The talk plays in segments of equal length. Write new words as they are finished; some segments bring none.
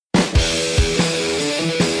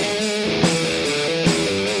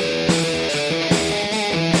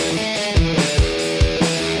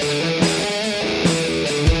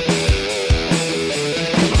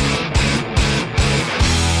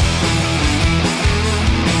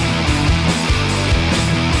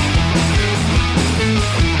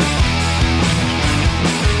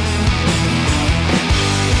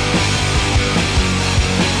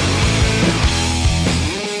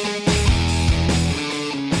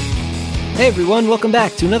Hey everyone, welcome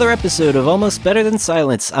back to another episode of Almost Better Than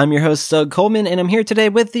Silence. I'm your host, Doug Coleman, and I'm here today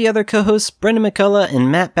with the other co-hosts, Brendan McCullough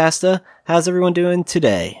and Matt Basta. How's everyone doing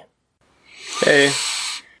today? Hey.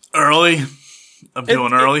 Early. I'm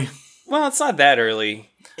doing early. Well, it's not that early.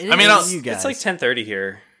 It's like It's like 10:30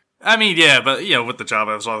 here. I mean, yeah, but, with the job,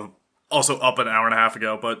 I was also up an hour and a half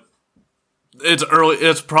ago, but it's early.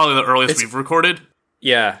 It's probably the earliest we've recorded.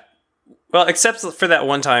 Yeah. Well, except for that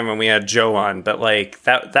one time when we had Joe on, but, like,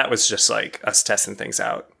 that was just, like, us testing things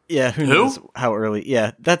out. Yeah, who knows how early.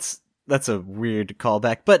 Yeah, that's a weird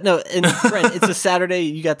callback. But no, and Brent, it's a Saturday.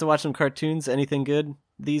 You got to watch some cartoons. Anything good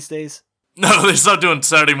these days? No, they stopped doing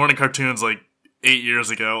Saturday morning cartoons, like, 8 years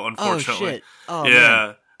ago, unfortunately. Oh, shit. Oh,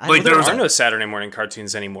 yeah. Man. Like, there are no Saturday morning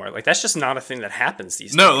cartoons anymore. Like, that's just not a thing that happens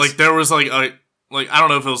these days. No, like, there was, like, I don't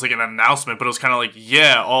know if it was, like, an announcement, but it was kind of like,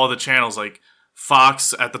 all the channels, like,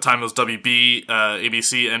 Fox, at the time it was WB,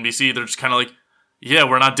 ABC, NBC, they're just kind of like,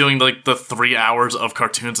 we're not doing, like, the 3 hours of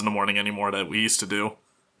cartoons in the morning anymore that we used to do.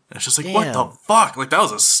 And it's just like, What the fuck? Like, that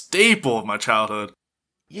was a staple of my childhood.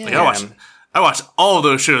 Yeah. Like, I watched all of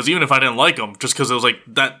those shows, even if I didn't like them, just because it was like,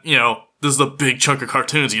 that, this is a big chunk of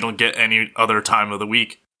cartoons you don't get any other time of the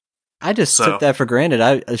week. I just took that for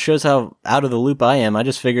granted. It shows how out of the loop I am. I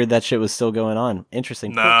just figured that shit was still going on.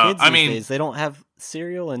 Interesting. No, Poor kids these days, they don't have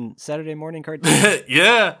cereal and Saturday morning cartoons.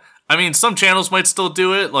 Yeah. I mean, some channels might still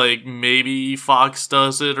do it, like maybe Fox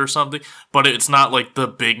does it or something, but it's not like the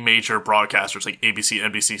big major broadcasters like ABC,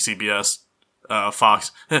 NBC, CBS,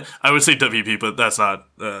 Fox. I would say WB, but that's not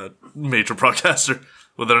a major broadcaster.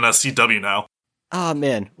 Well, they're not CW now. Oh,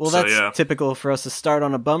 man. Well, that's typical for us to start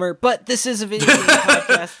on a bummer, but this is a video game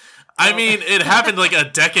podcast. I mean, it happened like a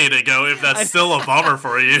decade ago, if that's still a bummer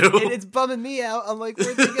for you. It's bumming me out. I'm like,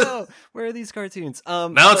 where'd they go? Where are these cartoons?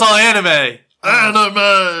 Now it's all anime.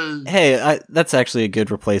 Anime! Hey, that's actually a good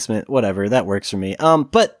replacement. Whatever, that works for me.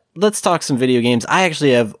 But let's talk some video games. I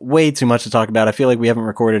actually have way too much to talk about. I feel like we haven't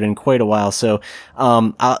recorded in quite a while, so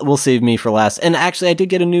we'll save me for last. And actually, I did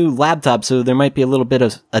get a new laptop, so there might be a little bit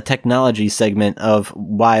of a technology segment of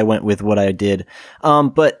why I went with what I did.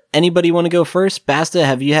 But anybody want to go first? Basta,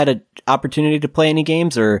 have you had an opportunity to play any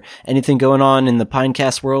games or anything going on in the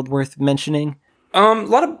Pinecast world worth mentioning?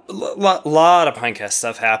 Lot of Pinecast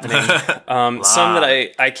stuff happening. Some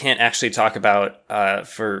that I can't actually talk about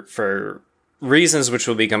for reasons which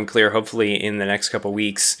will become clear hopefully in the next couple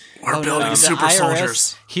weeks. We're building super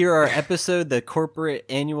soldiers. Hear our episode, the corporate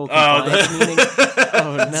annual compliance meeting.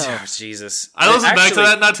 Oh no, oh, Jesus! I listened back to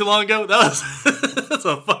that not too long ago. That's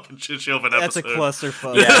a fucking shit show of an episode. That's a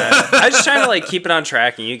clusterfuck. Yeah, I was just trying to like keep it on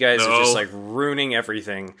track, and you guys are just like ruining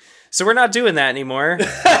everything. So we're not doing that anymore.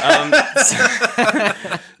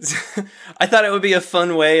 I thought it would be a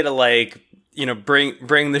fun way to like,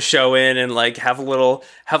 bring the show in and like have a little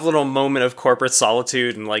moment of corporate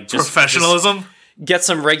solitude and like just professionalism. Get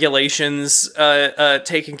some regulations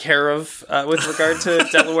taken care of with regard to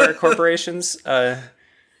Delaware corporations. But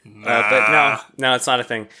no, it's not a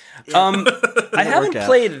thing. I haven't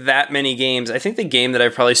played that many games. I think the game that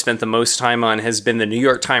I've probably spent the most time on has been the New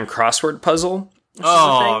York Times crossword puzzle.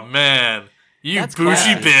 Oh man, that's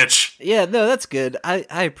bougie bitch. Yeah, no, that's good. I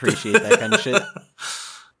appreciate that kind of shit.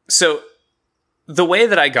 So the way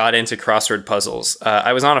that I got into crossword puzzles,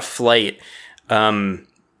 I was on a flight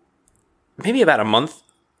maybe about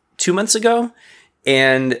 2 months ago,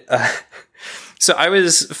 and so I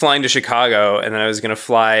was flying to Chicago, and then I was going to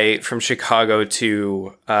fly from Chicago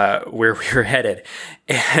to where we were headed,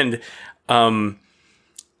 and on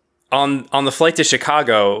the flight to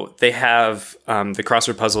Chicago, they have the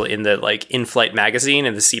crossword puzzle in the like in-flight magazine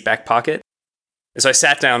in the seat back pocket. So I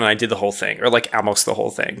sat down and I did the whole thing, or like almost the whole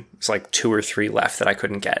thing. It's like 2 or 3 left that I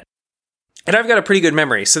couldn't get. And I've got a pretty good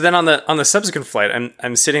memory. So then on the subsequent flight,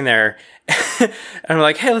 I'm sitting there and I'm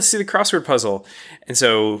like, hey, let's see the crossword puzzle. And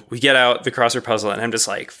so we get out the crossword puzzle and I'm just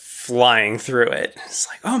like flying through it. It's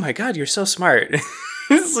like, oh my God, you're so smart.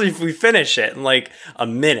 It's like we finish it in like a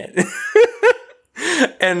minute.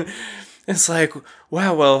 And it's like,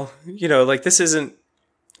 wow, well, like this is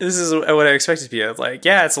what I expected to be. I'm like,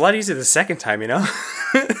 yeah, it's a lot easier the second time,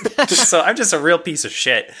 So I'm just a real piece of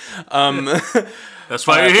shit. That's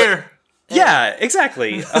why you're here. Yeah,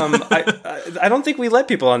 exactly. I don't think we let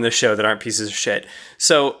people on this show that aren't pieces of shit.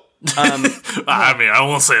 So, I mean, I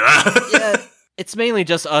won't say that. Yeah, it's mainly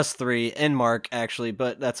just us 3 and Mark, actually,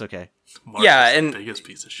 but that's okay. Mark is the biggest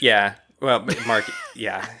piece of shit. Yeah, well, Mark,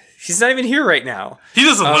 yeah. He's not even here right now. He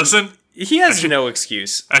doesn't listen. He has no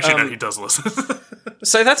excuse. Actually, no, he does listen.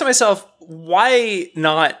 So I thought to myself, why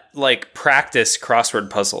not like practice crossword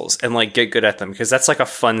puzzles and like get good at them? Because that's like a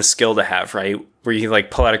fun skill to have, right? Where you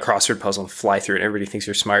like pull out a crossword puzzle and fly through it. And everybody thinks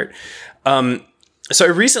you're smart. So I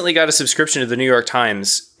recently got a subscription to the New York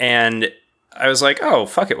Times, and I was like, oh,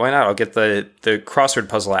 fuck it, why not? I'll get the crossword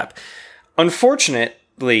puzzle app.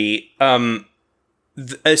 Unfortunately,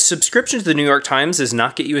 a subscription to the New York Times does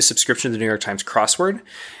not get you a subscription to the New York Times crossword.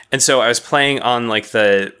 And so I was playing on like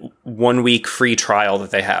the 1 week free trial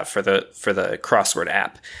that they have for the crossword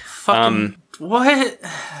app. What?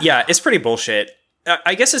 Yeah, it's pretty bullshit.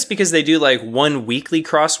 I guess it's because they do like one weekly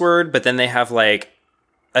crossword, but then they have like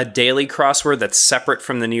a daily crossword that's separate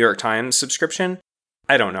from the New York Times subscription.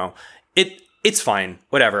 I don't know. It's fine.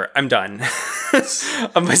 Whatever. I'm done.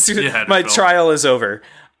 My trial is over.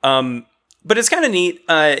 But it's kind of neat.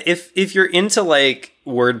 If you're into like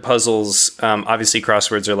word puzzles, obviously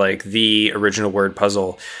crosswords are like the original word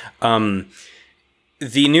puzzle. The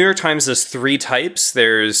New York Times does 3 types.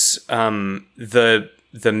 There's the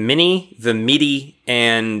mini, the meaty,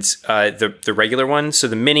 and the regular one. So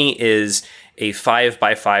the mini is a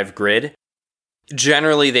 5x5 grid.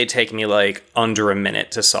 Generally, they take me like under a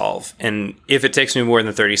minute to solve. And if it takes me more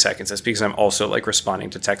than 30 seconds, that's because I'm also like responding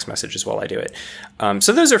to text messages while I do it.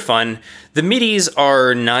 So those are fun. The midis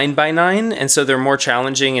are 9x9, and so they're more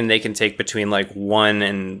challenging, and they can take between like 1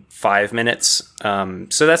 and 5 minutes.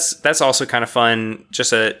 So that's also kind of fun.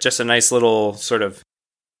 Just a nice little sort of,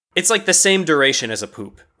 it's like the same duration as a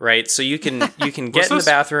poop, right? So you can get in the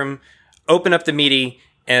bathroom, open up the midi,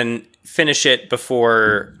 and finish it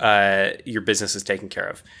before your business is taken care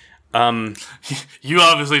of. You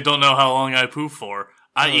obviously don't know how long I poop for.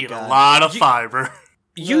 I eat a lot of fiber.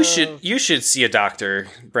 You should see a doctor,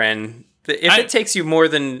 Bren. If it takes you more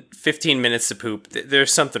than 15 minutes to poop,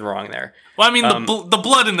 there's something wrong there. Well, I mean, the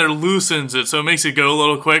blood in there loosens it, so it makes it go a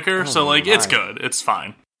little quicker. So, like, it's good. It's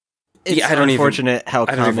fine. It's unfortunate how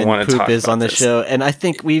common poop is on the show, and I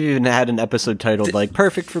think we've even had an episode titled like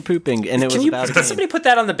 "Perfect for Pooping," and it was about. Can somebody put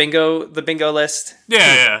that on the bingo list?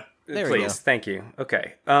 Yeah. There Please, we go. Thank you.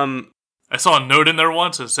 Okay. I saw a note in there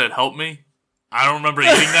once that said "Help me." I don't remember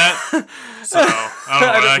eating that, so I don't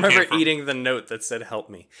know where that came from. Eating the note that said "Help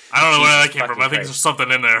me." I don't know where that came from. I think there's something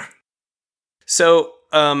in there. So,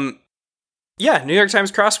 yeah, New York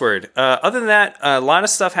Times crossword. Other than that, a lot of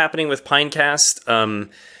stuff happening with Pinecast.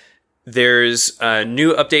 There's a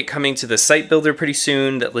new update coming to the site builder pretty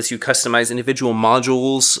soon that lets you customize individual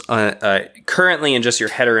modules currently in just your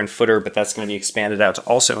header and footer, but that's going to be expanded out to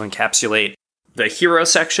also encapsulate the hero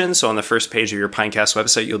section. So on the first page of your Pinecast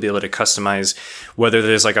website, you'll be able to customize whether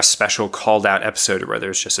there's like a special called out episode or whether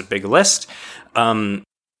it's just a big list. Lots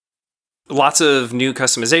of new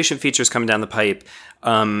customization features coming down the pipe.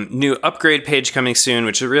 New upgrade page coming soon,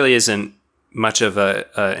 which really isn't much of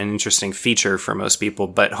an interesting feature for most people,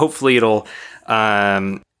 but hopefully it'll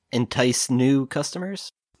entice new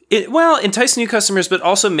customers. Entice new customers, but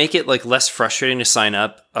also make it like less frustrating to sign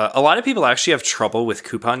up. A lot of people actually have trouble with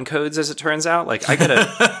coupon codes, as it turns out. Like I get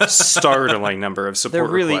a startling number of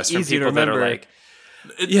support really requests from easy to people that are remember.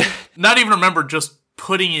 like, not even remember, just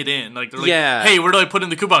putting it in. Like they're like, hey, where do I put in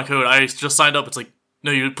the coupon code? I just signed up. It's like,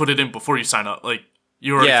 no, you put it in before you sign up. Like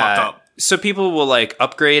you already fucked up. So people will like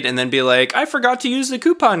upgrade and then be like, I forgot to use the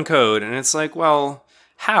coupon code. And it's like, well,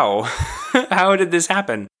 how? How did this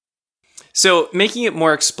happen? So making it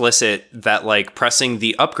more explicit that like pressing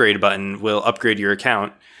the upgrade button will upgrade your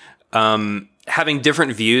account. Having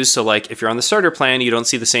different views. So like if you're on the starter plan, you don't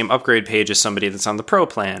see the same upgrade page as somebody that's on the pro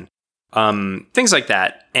plan. Things like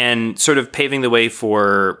that. And sort of paving the way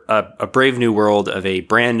for a brave new world of a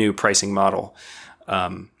brand new pricing model.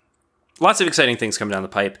 Lots of exciting things coming down the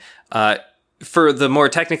pipe. For the more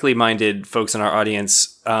technically minded folks in our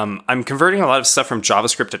audience, I'm converting a lot of stuff from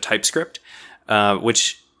JavaScript to TypeScript,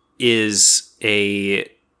 which is a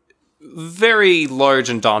very large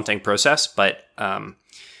and daunting process, but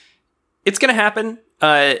it's going to happen.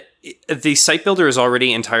 The site builder is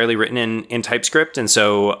already entirely written in TypeScript, and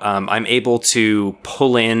so I'm able to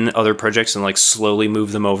pull in other projects and like slowly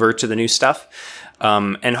move them over to the new stuff.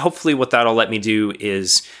 And hopefully what that'll let me do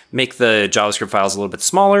is make the JavaScript files a little bit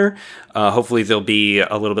smaller. Hopefully they'll be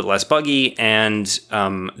a little bit less buggy, and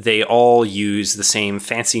they all use the same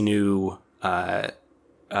fancy new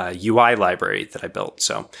UI library that I built.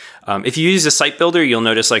 So if you use a site builder, you'll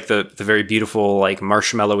notice like the very beautiful, like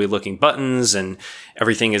marshmallowy looking buttons, and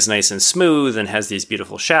everything is nice and smooth and has these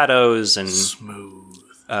beautiful shadows and some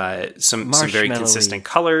very consistent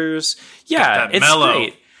colors. Yeah, it's mellow.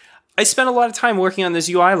 Great. I spent a lot of time working on this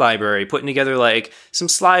UI library, putting together like some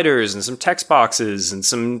sliders and some text boxes and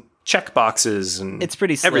some check boxes and it's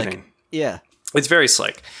pretty slick. Everything. Yeah, it's very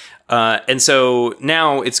slick. And so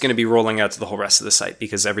now it's going to be rolling out to the whole rest of the site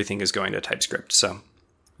because everything is going to TypeScript. So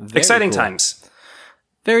exciting times.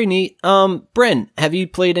 Very neat. Bren, have you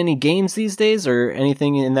played any games these days or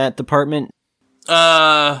anything in that department?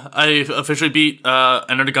 I officially beat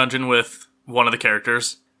Enter the Gungeon with one of the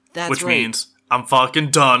characters, which means I'm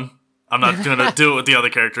fucking done. I'm not gonna do it with the other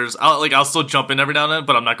characters. I'll still jump in every now and then,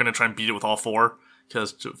 but I'm not gonna try and beat it with all 4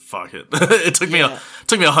 because fuck it. It took me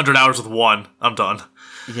 100 hours with one. I'm done.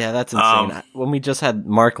 Yeah, that's insane. When we just had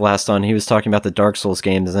Mark last on, he was talking about the Dark Souls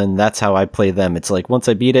games, and that's how I play them. It's like once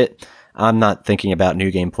I beat it, I'm not thinking about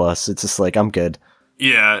New Game Plus. It's just like I'm good.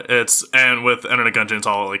 Yeah, and with Enter the Gungeon, it's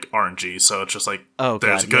all like RNG, so it's just like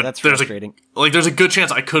that's frustrating. There's a good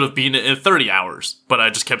chance I could have beaten it in 30 hours, but I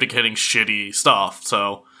just kept getting shitty stuff.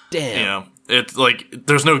 So damn, it's like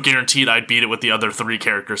there's no guaranteed I'd beat it with the other 3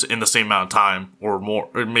 characters in the same amount of time or more,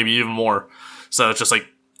 or maybe even more. So it's just like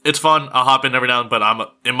it's fun. I'll hop in every now and then,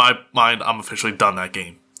 but in my mind, I'm officially done that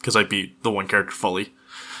game because I beat the one character fully.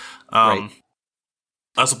 Right.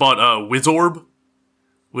 I also bought Wizorb,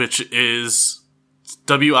 which is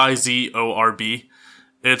Wizorb.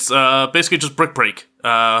 It's basically just Brick Break,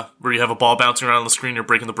 where you have a ball bouncing around on the screen, you're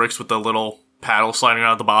breaking the bricks with the little paddle sliding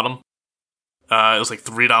around at the bottom. It was like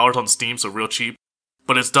 $3 on Steam, so real cheap.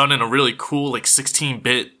 But it's done in a really cool, like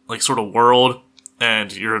 16-bit, like sort of world,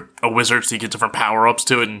 and you're a wizard, so you get different power-ups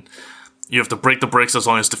to it, and you have to break the bricks as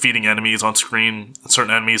long as defeating enemies on screen.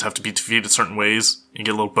 Certain enemies have to be defeated certain ways. You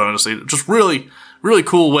get a little bonus. Just really, really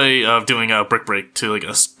cool way of doing a Brick Break to like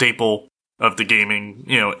a staple of the gaming,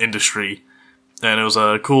 industry. And it was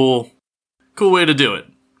a cool way to do it.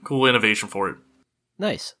 Cool innovation for it.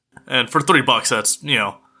 Nice. And for $3,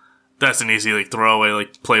 that's an easy like throwaway,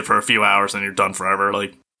 like play for a few hours and you're done forever.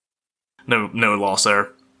 Like no loss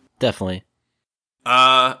there. Definitely.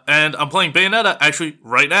 And I'm playing Bayonetta actually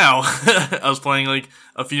right now. I was playing like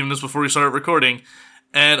a few minutes before we started recording,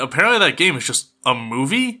 and apparently that game is just a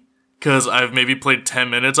movie because I've maybe played 10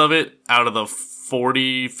 minutes of it out of the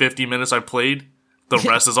 40-50 minutes I played. The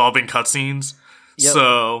rest has all been cutscenes. Yep.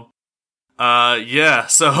 So,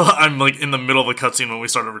 so I'm like in the middle of a cutscene when we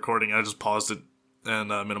started recording. I just paused it and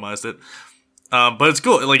minimized it. But it's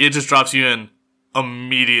cool. Like it just drops you in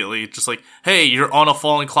immediately. Just like, hey, you're on a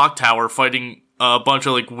falling clock tower fighting a bunch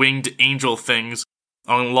of like winged angel things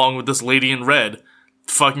along with this lady in red.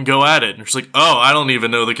 Fucking go at it. And it's like, oh, I don't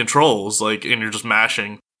even know the controls. Like, and you're just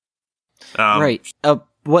mashing. Right.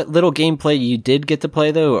 What little gameplay you did get to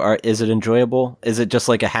play though, or is it enjoyable? Is it just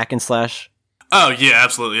like a hack and slash? Oh yeah,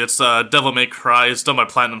 absolutely. It's Devil May Cry. It's done by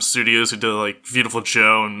Platinum Studios, who did like Beautiful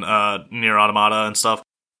Joe and Nier Automata and stuff.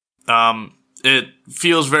 It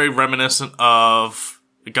feels very reminiscent of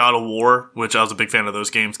God of War, which I was a big fan of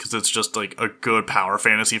those games because it's just like a good power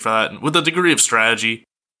fantasy for that, and with a degree of strategy.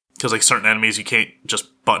 Because like certain enemies you can't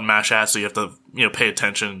just button mash at, so you have to pay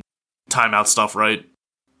attention, time out stuff right.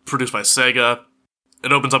 Produced by Sega.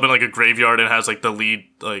 It opens up in like a graveyard and has like the lead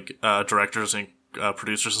like directors and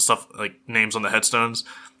producers and stuff like names on the headstones,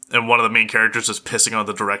 and one of the main characters is pissing on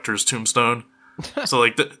the director's tombstone. So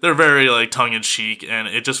like they're very like tongue in cheek, and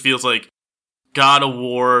it just feels like God of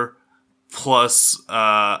War plus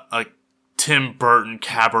a Tim Burton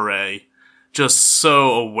Cabaret, just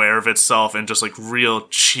so aware of itself and just like real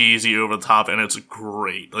cheesy over the top, and it's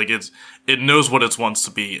great. Like it knows what it wants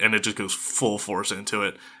to be, and it just goes full force into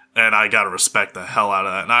it. And I gotta respect the hell out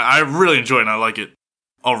of that. And I really enjoy it, and I like it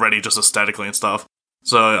already just aesthetically and stuff.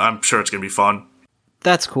 So I'm sure it's gonna be fun.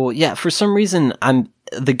 That's cool. Yeah, for some reason,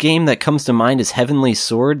 the game that comes to mind is Heavenly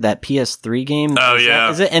Sword, that PS3 game. Oh, yeah.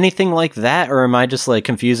 Is it anything like that, or am I just like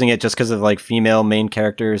confusing it just because of like female main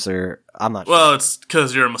characters, or I'm not sure. Well, it's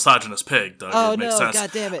because you're a misogynist pig, Doug. Oh, it makes sense.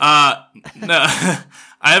 God damn it. No,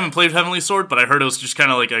 I haven't played Heavenly Sword, but I heard it was just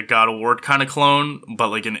kind of like a God of War kind of clone, but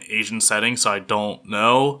like an Asian setting, so I don't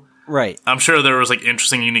know. Right. I'm sure there was like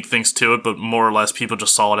interesting, unique things to it, but more or less people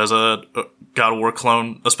just saw it as a God of War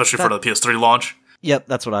clone, especially for the PS3 launch. Yep,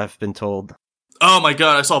 that's what I've been told. Oh my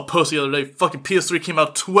god, I saw a post the other day. Fucking PS3 came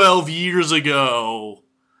out 12 years ago.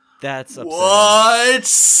 That's upsetting.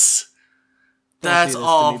 What? That's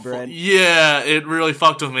awful. Me, yeah, it really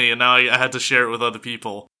fucked with me, and now I had to share it with other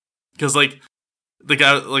people. Because, like, the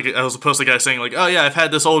guy, like, I was supposed to guy saying, like, oh yeah, I've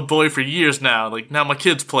had this old boy for years now. Like, now my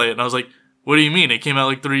kids play it. And I was like, what do you mean? It came out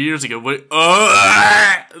like 3 years ago. What?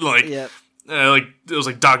 Like, yep. Like, it was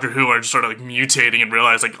like Doctor Who, where I just started like mutating and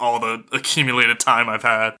realized like all the accumulated time I've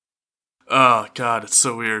had. Oh god, it's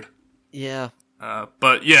so weird. Yeah.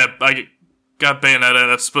 But yeah, I got Bayonetta.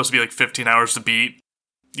 That's supposed to be like 15 hours to beat.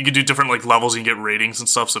 You can do different like levels and get ratings and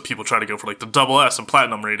stuff. So people try to go for like the double S and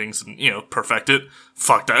platinum ratings and perfect it.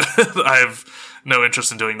 Fuck that. I have no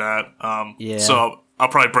interest in doing that. Yeah. So I'll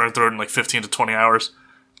probably burn through it in like 15 to 20 hours,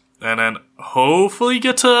 and then hopefully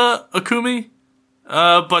get to Akumi.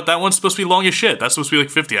 But that one's supposed to be long as shit. That's supposed to be like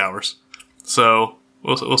 50 hours. So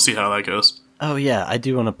we'll see how that goes. Oh yeah, I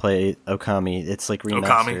do want to play Okami. It's like remastered.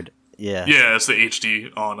 Okami? Yeah. Yeah, it's the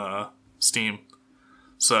HD on Steam.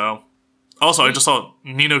 So, also, I just saw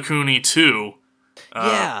Ni no Kuni 2.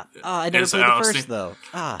 Yeah. I never played the first, though.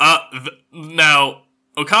 Now,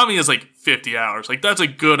 Okami is like 50 hours. Like, that's a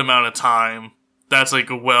good amount of time. That's like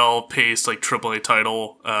a well-paced, like, AAA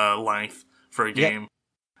title length for a game. Yep.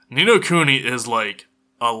 Ni no Kuni is like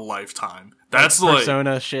a lifetime. That's like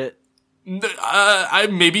Persona shit. I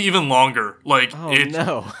maybe even longer. Like,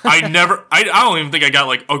 no. I don't even think I got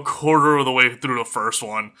like a quarter of the way through the first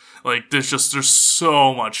one. Like, there's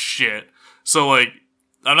so much shit. So, like,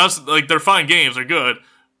 I'm not, like, they're fine games, they're good,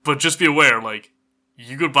 but just be aware, like,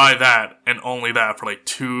 you could buy that and only that for like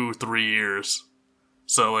 2-3 years.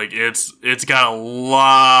 So, like, it's got a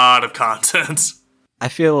lot of content. I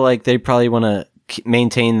feel like they probably want to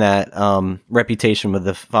maintain that reputation with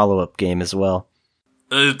the follow-up game as well.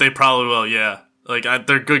 They probably will, yeah. Like,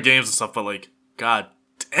 they're good games and stuff, but, like, god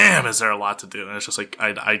damn, is there a lot to do? And it's just like,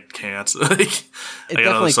 I can't. Like, it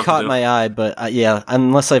definitely caught my eye, but yeah,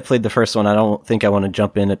 unless I played the first one, I don't think I want to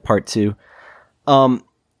jump in at part 2.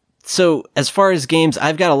 So as far as games,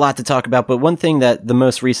 I've got a lot to talk about, but one thing the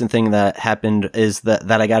most recent thing that happened is that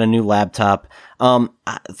I got a new laptop.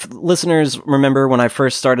 Listeners remember when I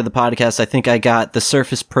first started the podcast, I think I got the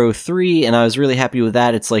Surface Pro 3 and I was really happy with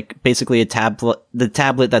that. It's like basically the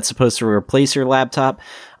tablet that's supposed to replace your laptop.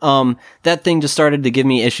 That thing just started to give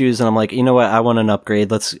me issues and I'm like, you know what? I want an upgrade.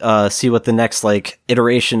 Let's, see what the next like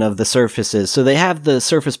iteration of the Surface is. So they have the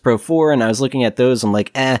Surface Pro 4 and I was looking at those. I'm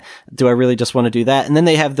like, do I really just want to do that? And then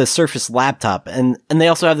they have the Surface laptop and they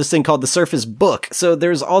also have this thing called the Surface Book. So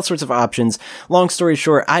there's all sorts of options. Long story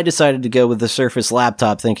short, I decided to go with the Surface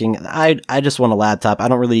laptop thinking I just want a laptop. I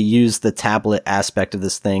don't really use the tablet aspect of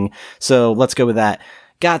this thing. So let's go with that.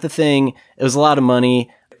 Got the thing. It was a lot of money.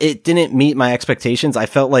 It didn't meet my expectations. I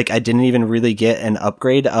felt like I didn't even really get an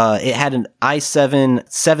upgrade. It had an i7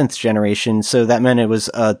 7th generation. So that meant it was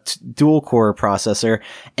a dual core processor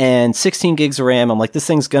and 16 gigs of RAM. I'm like, this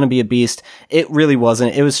thing's going to be a beast. It really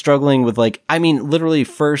wasn't. It was struggling with literally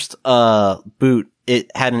first, boot.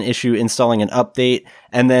 It had an issue installing an update.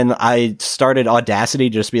 And then I started Audacity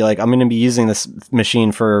just to be like, I'm going to be using this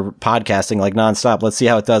machine for podcasting like nonstop. Let's see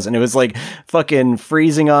how it does. And it was like fucking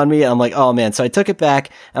freezing on me. I'm like, oh man. So I took it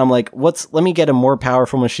back and I'm like, let me get a more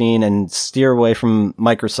powerful machine and steer away from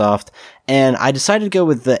Microsoft. And I decided to go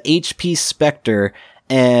with the HP Spectre.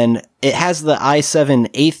 And it has the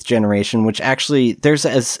i7 8th generation, which actually, there's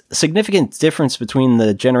a significant difference between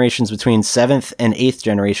the generations between 7th and 8th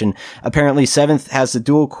generation. Apparently 7th has the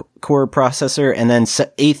dual core processor and then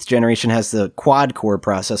 8th generation has the quad core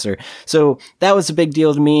processor. So that was a big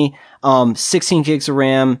deal to me. 16 gigs of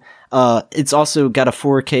RAM. It's also got a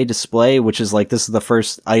 4K display, which is like, this is the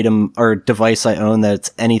first item or device I own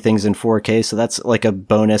that's anything's in 4K. So that's like a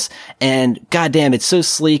bonus. And goddamn, it's so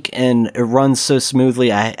sleek and it runs so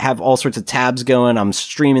smoothly. I have all sorts of tabs going. I'm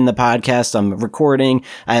streaming the podcast. I'm recording.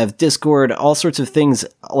 I have Discord, all sorts of things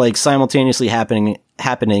like simultaneously happening,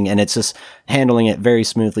 and it's just handling it very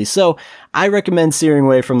smoothly. So I recommend steering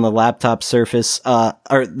away from the laptop Surface,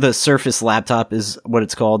 or the Surface laptop is what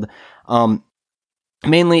it's called.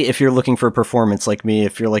 Mainly if you're looking for performance like me,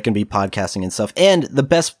 if you're like going to be podcasting and stuff. And the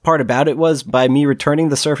best part about it was by me returning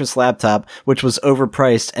the Surface laptop, which was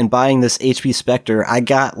overpriced, and buying this HP Spectre, I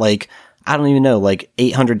got like, I don't even know, like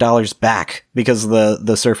 $800 back because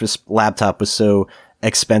the Surface laptop was so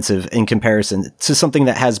expensive in comparison to something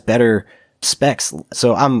that has better specs.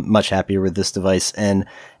 So I'm much happier with this device, and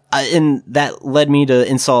that led me to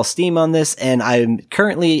install Steam on this, and I'm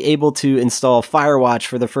currently able to install Firewatch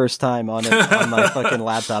for the first time on my fucking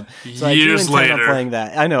laptop. So Years I do intend on playing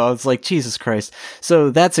that. I know, I was like, Jesus Christ. So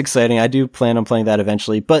that's exciting. I do plan on playing that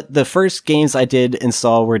eventually. But the first games I did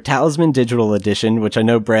install were Talisman Digital Edition, which I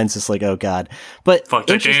know Brent's just like, oh god. But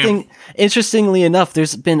interestingly enough,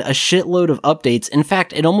 there's been a shitload of updates. In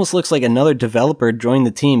fact, it almost looks like another developer joined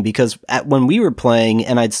the team, because when we were playing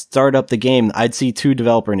and I'd start up the game, I'd see 2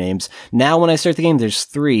 developer names. Now when I start the game, there's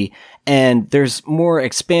 3, and there's more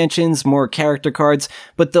expansions, more character cards,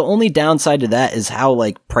 but the only downside to that is how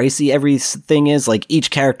like pricey everything is. Like each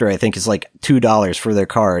character I think is like $2 for their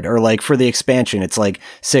card, or like for the expansion it's like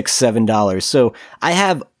 $6-7. So I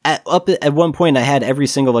have at one point I had every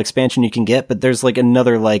single expansion you can get, but there's like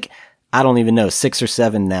another like, I don't even know, 6 or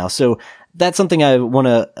 7 now. So that's something I want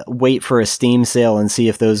to wait for a Steam sale and see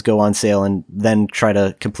if those go on sale, and then try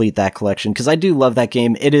to complete that collection. Cause I do love that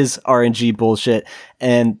game. It is RNG bullshit,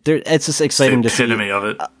 and it's just exciting to see. The epitome of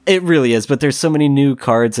it. It really is, but there's so many new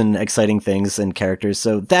cards and exciting things and characters.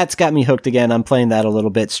 So that's got me hooked again. I'm playing that a little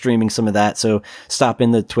bit, streaming some of that. So stop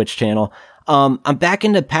in the Twitch channel. I'm back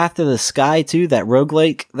into Path to the Sky too, that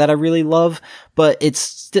roguelike that I really love, but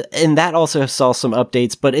it's and that also saw some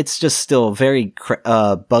updates, but it's just still very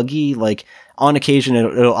buggy. Like on occasion,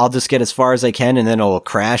 I'll just get as far as I can and then it'll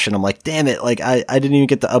crash, and I'm like, damn it! Like I didn't even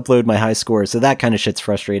get to upload my high score, so that kind of shit's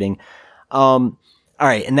frustrating. All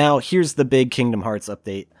right, and now here's the big Kingdom Hearts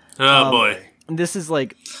update. Oh boy, this is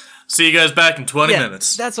like. See you guys back in 20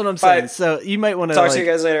 minutes. That's what I'm saying. Bye. So you might want to talk to you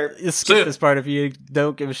guys later. Skip this part if you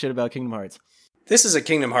don't give a shit about Kingdom Hearts. This is a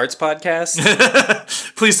Kingdom Hearts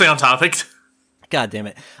podcast. Please stay on topic. God damn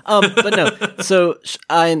it. But no, so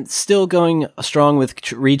I'm still going strong with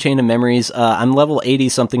Rechain of Memories. I'm level 80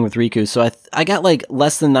 something with Riku, so I got like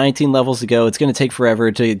less than 19 levels to go. It's going to take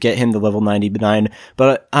forever to get him to level 99,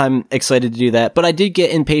 but I'm excited to do that. But I did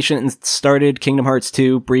get impatient and started Kingdom Hearts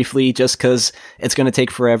 2 briefly just because it's going to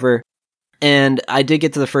take forever. And I did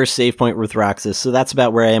get to the first save point with Roxas, so that's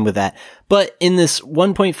about where I am with that. But in this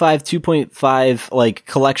 1.5, 2.5 like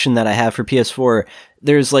collection that I have for PS4,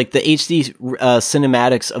 there's like the HD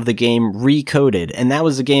cinematics of the game Recoded, and that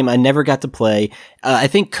was a game I never got to play. I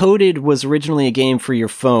think Coded was originally a game for your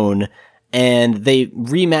phone, and they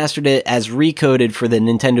remastered it as Recoded for the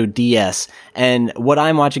Nintendo DS. And what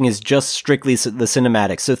I'm watching is just strictly the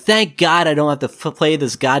cinematics. So thank God I don't have to play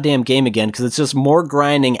this goddamn game again, because it's just more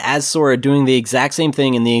grinding as Sora doing the exact same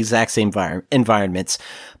thing in the exact same environments.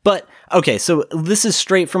 But okay, so this is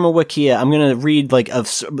straight from a Wikia. I'm gonna read like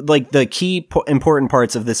the key important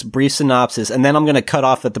parts of this brief synopsis, and then I'm gonna cut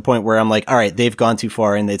off at the point where I'm like, all right, they've gone too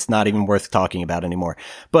far and it's not even worth talking about anymore.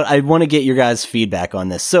 But I want to get your guys' feedback on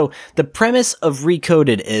this. So the premise of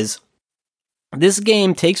Recoded is this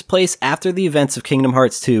game takes place after the events of Kingdom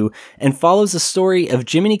Hearts 2 and follows the story of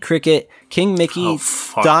Jiminy Cricket, King Mickey,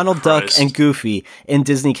 Donald Duck, and Goofy in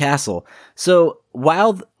Disney Castle. So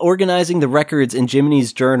while organizing the records in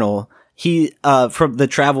Jiminy's journal, he, from the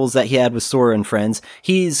travels that he had with Sora and friends,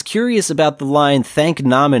 he's curious about the line, "Thank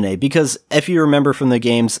Naminé," because if you remember from the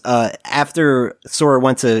games, after Sora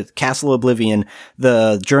went to Castle Oblivion,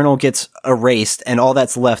 the journal gets erased and all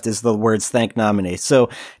that's left is the words, "Thank Naminé." So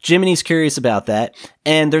Jiminy's curious about that.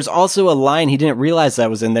 And there's also a line he didn't realize that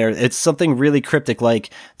was in there. It's something really cryptic, like,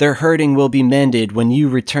 "Their hurting will be mended when you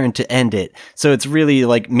return to end it." So it's really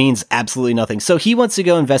like means absolutely nothing. So he wants to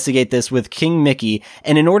go investigate this with King Mickey.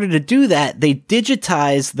 And in order to do that, they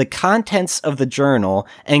digitize the contents of the journal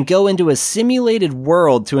and go into a simulated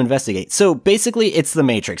world to investigate. So basically it's the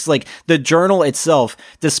Matrix. Like the journal itself,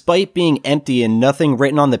 despite being empty and nothing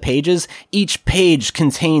written on the pages, each page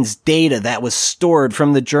contains data that was stored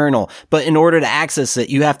from the journal. But in order to access it,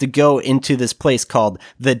 you have to go into this place called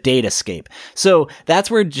the Datascape. So that's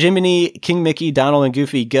where Jiminy, King Mickey, Donald, and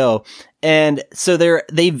Goofy go. And so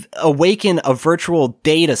they've awakened a virtual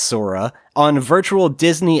data Sora on virtual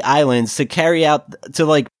Disney islands to carry out, to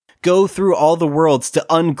like go through all the worlds to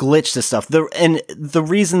unglitch the stuff. And the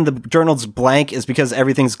reason the journal's blank is because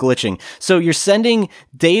everything's glitching. So you're sending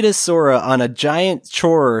Data Sora on a giant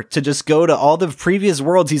chore to just go to all the previous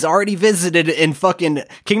worlds he's already visited in fucking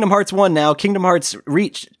Kingdom Hearts 1 now, Kingdom Hearts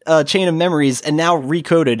Chain of Memories, and now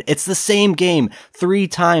Recoded. It's the same game 3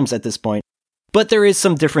 times at this point. But there is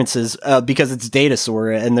some differences, because it's Data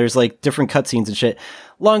Sora and there's like different cutscenes and shit.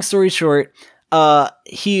 Long story short,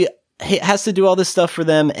 he has to do all this stuff for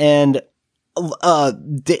them, and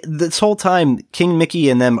this whole time King Mickey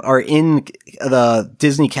and them are in the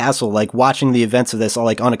Disney Castle, like watching the events of this all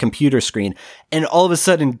like on a computer screen, and all of a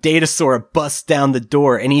sudden Data Sora busts down the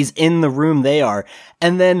door and he's in the room they are,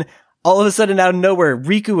 and then all of a sudden out of nowhere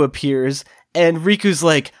Riku appears, and Riku's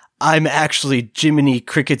like, "I'm actually Jiminy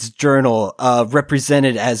Cricket's journal,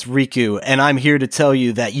 represented as Riku, and I'm here to tell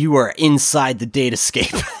you that you are inside the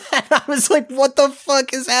Datascape." And I was like, what the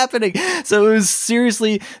fuck is happening? So it was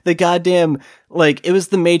seriously the goddamn, like, it was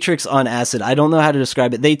the Matrix on acid. I don't know how to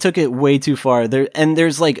describe it. They took it way too far.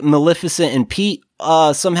 There's like Maleficent and Pete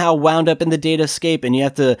somehow wound up in the Datascape, and you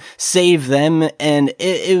have to save them, and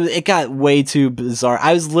it got way too bizarre.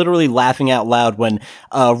 I was literally laughing out loud when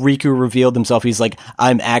Riku revealed himself. He's like,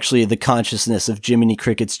 "I'm actually the consciousness of Jiminy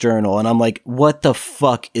Cricket's journal," and I'm like, what the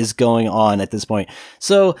fuck is going on at this point?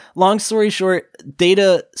 So long story short,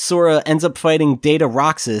 Data Sora ends up fighting Data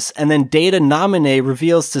Roxas, and then Data Naminé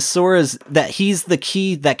reveals to Sora's that he's the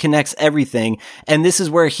key that connects everything, and this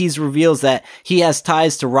is where he reveals that he has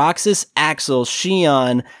ties to Roxas, Axel,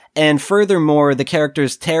 Xion, And furthermore, the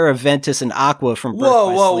characters Terra, Ventus, and Aqua from Birth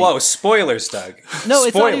by Sleep. Spoilers, Doug. No,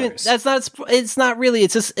 it's not Spoilers. even. That's not. It's not really.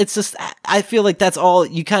 It's just. I feel like that's all.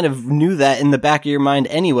 You kind of knew that in the back of your mind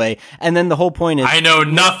anyway. And then the whole point is, I know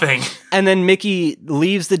nothing. And then Mickey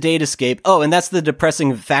leaves the datascape. Oh, and that's the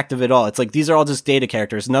depressing fact of it all. It's like these are all just data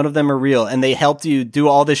characters. None of them are real, and they helped you do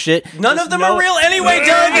all this shit. None of them are real anyway,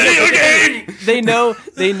 Doug. They know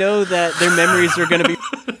that their memories are going to be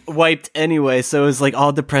wiped anyway, so it's like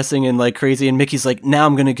all depressing and like crazy, and Mickey's like, now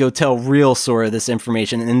I'm gonna go tell real Sora this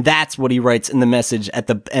information, and that's what he writes in the message at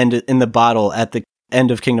the end, in the bottle at the end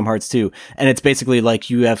of Kingdom Hearts 2, and it's basically like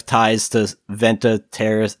you have ties to Venta,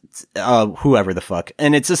 Terra, whoever the fuck,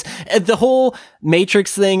 and it's just the whole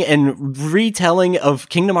Matrix thing and retelling of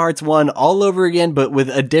Kingdom Hearts 1 all over again, but with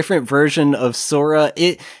a different version of Sora.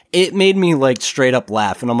 It made me like straight up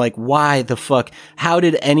laugh, and I'm like, why the fuck? How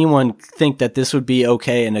did anyone think that this would be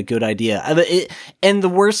okay and a good idea? And the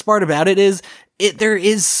worst part about it is, there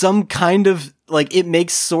is some kind of like, it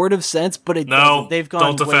makes sort of sense, but it doesn't. They've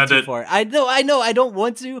gone way too far. I know. I don't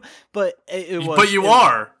want to, but it was. But you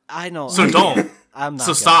are. I know. So don't. I'm not.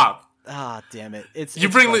 So stop. Ah, damn it! It's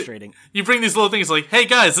frustrating. You bring these little things like, "Hey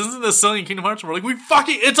guys, isn't this selling in Kingdom Hearts?" And we're like,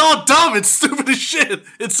 it's all dumb. It's stupid as shit.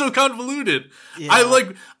 It's so convoluted. Yeah. I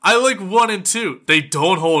like 1 and 2. They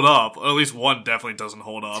don't hold up. Or at least 1 definitely doesn't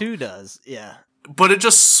hold up. 2 does, yeah. But it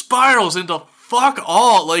just spirals into fuck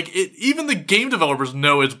all. Like even the game developers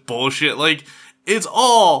know it's bullshit. Like it's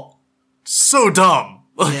all so dumb.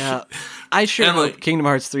 Yeah. I sure hope Kingdom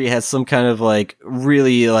Hearts 3 has some kind of like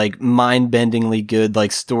really like mind-bendingly good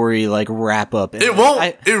like story like wrap up. It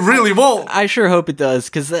won't. It really won't. I sure hope it does,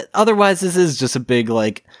 because otherwise this is just a big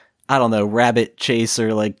like, I don't know, rabbit chase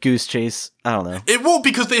or like goose chase. I don't know. It won't,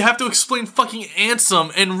 because they have to explain fucking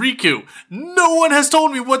Ansem and Riku. No one has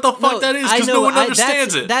told me what the fuck that is, because no one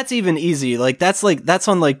understands it. That's even easy. Like that's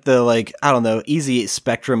on like the like, I don't know, easy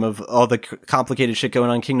spectrum of all the complicated shit going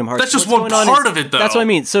on in Kingdom Hearts. That's just one part of it, though. That's what I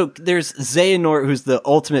mean. So there's Xehanort, who's the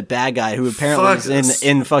ultimate bad guy, who apparently was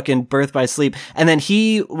in fucking Birth by Sleep, and then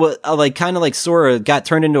he was like kind of like Sora got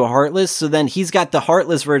turned into a Heartless. So then he's got the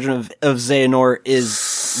Heartless version of Xehanort is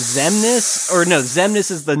Xemnas, or no, Xemnas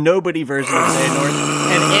is the nobody version of Xehanort,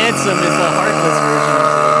 and Ansem is the Heartless version of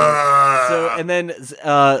Xehanort. So, and then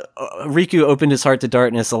Riku opened his heart to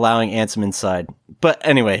darkness, allowing Ansem inside. But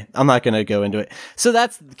anyway, I'm not going to go into it. So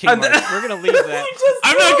that's Kingdom Hearts. We're going to leave that.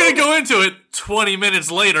 I'm not going to go into it 20 minutes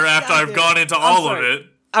later after I've gone into all of it.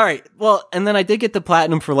 All right. Well, and then I did get the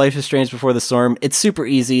platinum for Life is Strange Before the Storm. It's super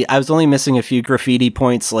easy. I was only missing a few graffiti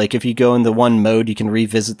points. Like if you go in the one mode, you can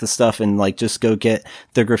revisit the stuff and like just go get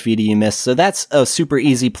the graffiti you missed. So that's a super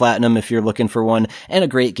easy platinum if you're looking for one, and a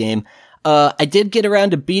great game. I did get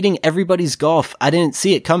around to beating Everybody's Golf. I didn't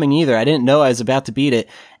see it coming either. I didn't know I was about to beat it.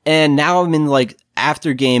 And now I'm in like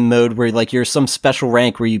after game mode where like you're some special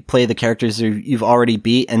rank where you play the characters you've already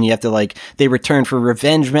beat, and you have to like, they return for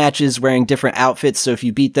revenge matches wearing different outfits. So if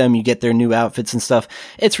you beat them, you get their new outfits and stuff.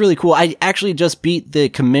 It's really cool. I actually just beat the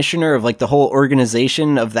commissioner of like the whole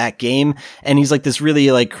organization of that game. And he's like this really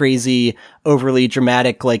like crazy, overly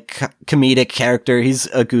dramatic, like comedic character. He's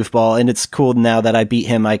a goofball, and it's cool now that I beat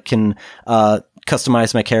him. I can,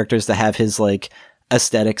 customize my characters to have his like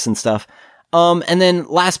aesthetics and stuff. And then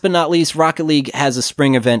last but not least, Rocket League has a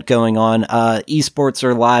spring event going on. Esports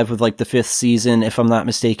are live with like the 5th season, if I'm not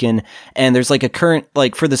mistaken. And there's like a current,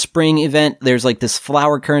 like for the spring event, there's like this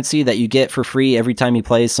flower currency that you get for free every time you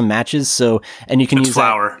play some matches. So, and you can use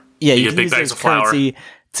flour. That, yeah, you can use this currency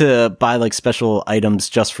to buy like special items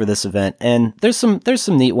just for this event. And there's some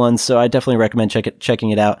neat ones. So I definitely recommend checking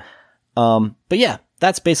it out. But yeah.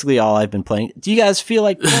 That's basically all I've been playing. Do you guys feel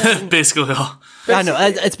like basically all? I know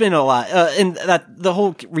it's been a lot, and that the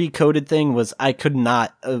whole recoded thing was, I could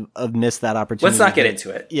not have missed that opportunity. Let's not get into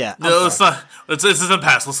it. Yeah, no, let's not. This is a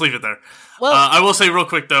pass. Let's leave it there. Well, I will say real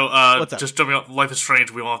quick though, just jumping up, Life is Strange.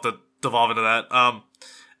 We won't have to devolve into that.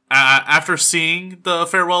 After seeing the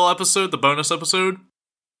farewell episode, the bonus episode,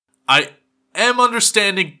 I am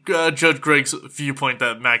understanding Judge Gregg's viewpoint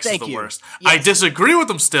that Max is the worst. Yes. I disagree with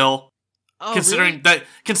him still. Oh, considering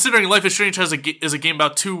really? Life is Strange is a game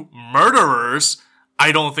about 2 murderers,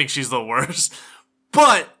 I don't think she's the worst.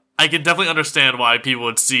 But I can definitely understand why people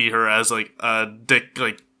would see her as like a dick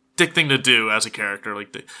thing to do as a character,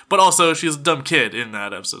 but also she's a dumb kid in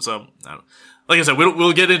that episode. So like I said,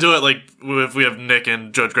 we'll get into it like if we have Nick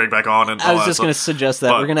and Judge Gregg back on. And I was just going to suggest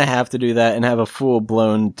that we're going to have to do that and have a full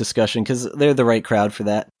blown discussion, because they're the right crowd for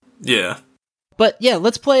that. Yeah. But yeah,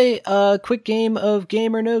 let's play a quick game of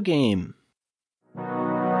Game or No Game.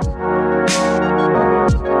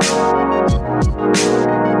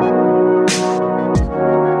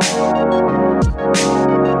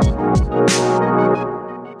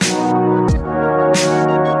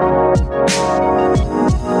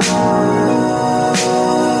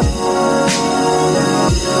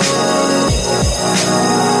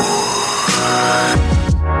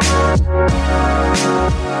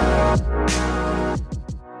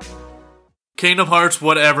 Kingdom Hearts,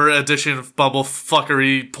 whatever, edition of Bubble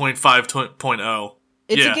Fuckery 0.5.0.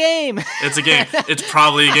 It's a game. It's a game. It's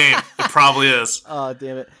probably a game. It probably is. Oh,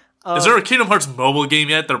 damn it. Is there a Kingdom Hearts mobile game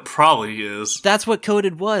yet? There probably is. That's what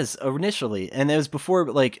Coded was initially, and it was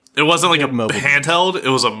before, like... It wasn't like a mobile handheld, it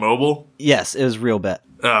was a mobile? Yes, it was real bet.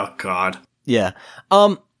 Oh, God. Yeah.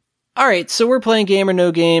 Alright, so we're playing Game or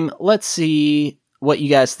No Game. Let's see what you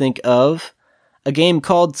guys think of a game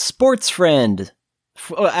called Sports Friend.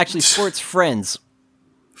 Actually, Sports Friends.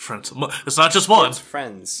 Friends. It's not just one. It's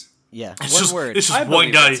friends. Yeah, It's one just, word. It's I just one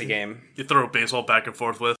believe guy that's a game. you throw a baseball back and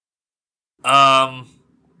forth with. No.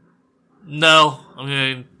 I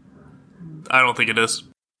mean, I don't think it is.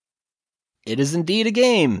 It is indeed a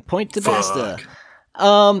game. Point to Basta.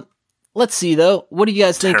 Fuck. Let's see, though. What do you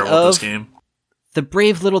guys think Terrible at this of game. The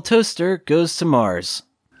Brave Little Toaster Goes to Mars?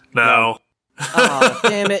 No. Oh,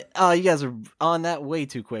 damn it. Oh, you guys are on that way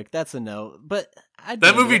too quick. That's a no. But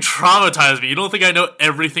That movie traumatized me. You don't think I know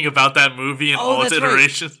everything about that movie and all its that's right.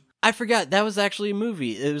 iterations? I forgot. That was actually a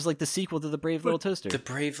movie. It was like the sequel to The Brave Little Toaster. The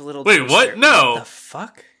Brave Little Wait, Toaster. what? No. What the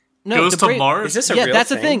fuck? No, Goes The to Mars? Is this a yeah, real that's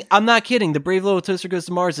thing? the thing. I'm not kidding. The Brave Little Toaster Goes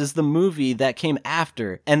to Mars is the movie that came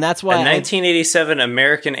after, and that's why A 1987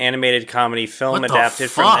 American animated comedy film What the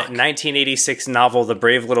adapted from fuck? the 1986 novel The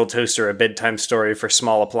Brave Little Toaster, a bedtime story for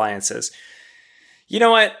small appliances. You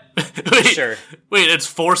know what? Wait, Sure. Wait, it's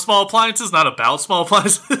for small appliances, not about small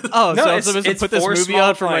appliances? Oh, No, so I'm it's- supposed to it's put this for movie small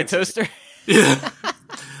on for my appliances. toaster? Yeah.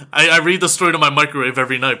 I read the story to my microwave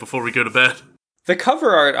every night before we go to bed. The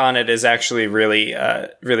cover art on it is actually really,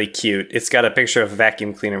 really cute. It's got a picture of a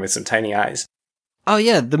vacuum cleaner with some tiny eyes. Oh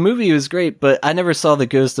yeah, the movie was great, but I never saw the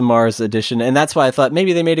Goes to Mars edition, and that's why I thought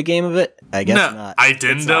maybe they made a game of it. I guess No, not. I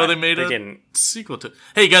didn't It's know not. they made They a didn't. sequel to.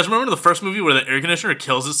 Hey, you guys, remember the first movie where the air conditioner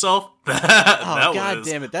kills itself? Oh that god was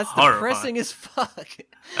damn it, that's horrifying. depressing as fuck.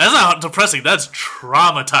 That's not depressing. That's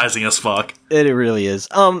traumatizing as fuck. It really is.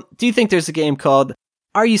 Do you think there's a game called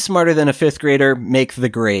Are You Smarter Than a Fifth Grader? Make the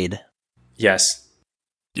Grade? Yes.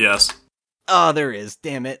 Yes, Oh, there is.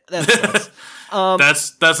 Damn it, that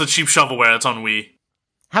sucks. that's the cheap shovelware that's on Wii.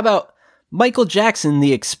 How about Michael Jackson: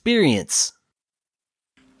 The Experience?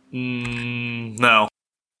 No.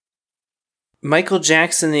 Michael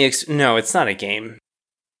Jackson, No, it's not a game.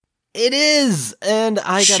 It is, and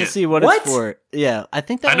I gotta Shit. see what What? it's for. Yeah, I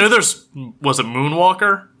think that. I know there's. Was it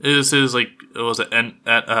Moonwalker? Is his like? Was it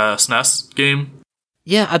at SNES game?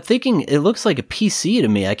 Yeah, I'm thinking it looks like a PC to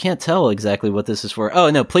me. I can't tell exactly what this is for. Oh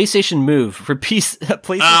no, PlayStation Move for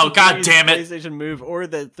PlayStation. Oh, God 3's damn it. PlayStation Move or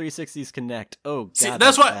the 360's Connect. Oh god, See,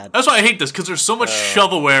 that's why. bad. That's why I hate this because there's so much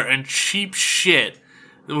shovelware and cheap shit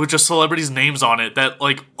with just celebrities' names on it that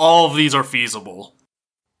like all of these are feasible.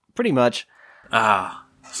 Pretty much.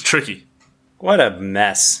 It's tricky. What a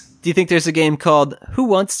mess. Do you think there's a game called Who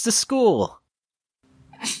Wants to School?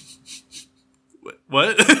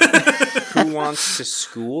 What? Who wants to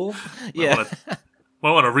school? Yeah. I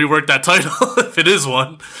want to rework that title if it is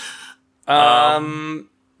one.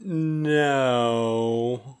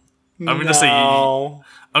 No. I'm gonna say. I'm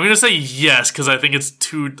gonna say yes because I think it's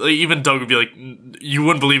too. Like, even Doug would be like, "You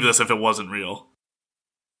wouldn't believe this if it wasn't real."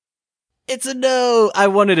 It's a no. I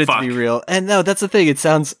wanted it Fuck. to be real. And no, that's the thing. It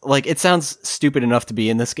sounds stupid enough to be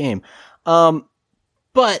in this game.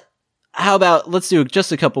 But how about let's do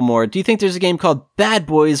just a couple more. Do you think there's a game called Bad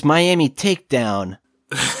Boys Miami Takedown?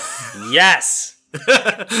 Yes.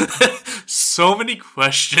 So many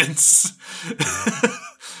questions.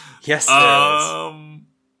 Yes, there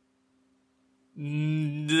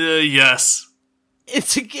is. Yes.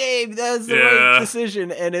 It's a game. That was the Yeah. right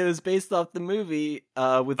decision, and it was based off the movie with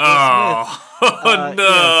Will Smith. Oh, Yeah, no.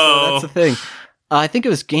 so that's the thing. I think it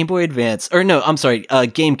was Game Boy Advance, or no, I'm sorry,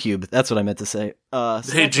 GameCube. That's what I meant to say. So Hey,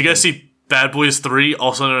 that's did you guys see Bad Boys 3,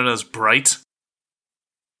 also known as Bright?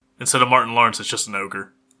 Instead of Martin Lawrence, it's just an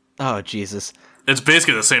ogre. Oh Jesus, It's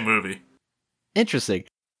basically the same movie. interesting.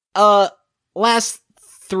 Last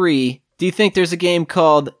three. Do you think there's a game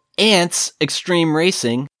called Ants Extreme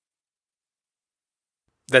Racing?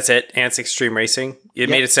 That's it. Ants Extreme Racing. It Yep.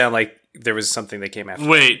 made it sound like there was something that came after.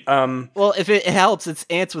 Wait, Well, if it helps, it's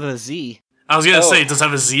Ants with a Z. I was gonna Oh. say, does it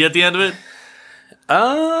have a Z at the end of it?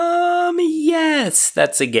 Yes,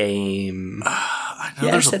 that's a game. I know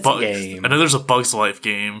Yes, there's a it's a Bugs. game. I know there's a Bugs Life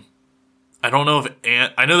game. I don't know if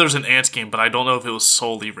I know there's an Ants game, but I don't know if it was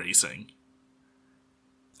solely racing.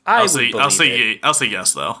 I'll say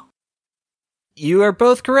yes though. You are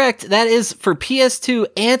both correct. That is for PS2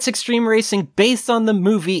 Ants Extreme Racing based on the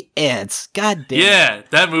movie Ants. God damn. Yeah,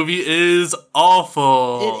 that movie is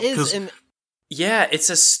awful. It is. And Yeah, it's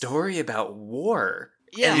a story about war.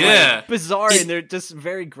 yeah, Yeah. like, bizarre, It- and they're just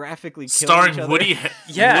very graphically killing starring each other. Woody.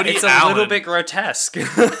 Yeah, Woody it's a Allen. little bit grotesque.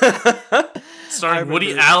 starring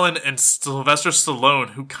Woody Allen and Sylvester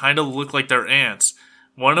Stallone, who kind of look like their ants.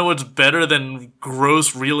 Want to know what's better than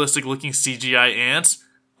gross, realistic-looking CGI ants?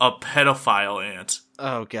 A pedophile ant.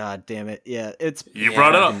 Oh, God damn it. Yeah, You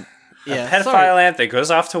brought it up. A pedophile ant that goes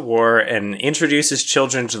off to war and introduces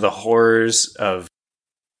children to the horrors of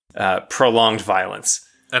prolonged violence.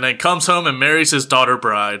 And then comes home and marries his daughter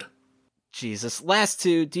bride. Jesus. Last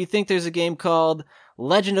two, do you think there's a game called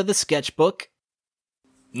Legend of the Sketchbook?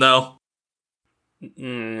 No.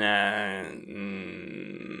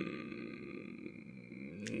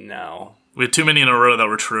 No. We had too many in a row that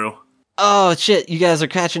were true. Oh, shit, you guys are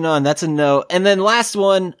catching on. That's a no. And then last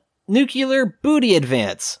one, Nuclear Booty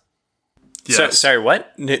Advance. Yes. Sorry,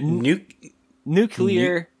 what? Nuclear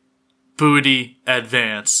Booty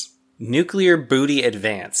Advance. Nuclear Booty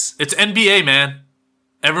Advance. It's NBA, man.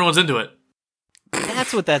 Everyone's into it.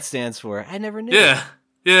 That's what that stands for. I never knew. Yeah.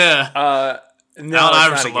 Yeah. No,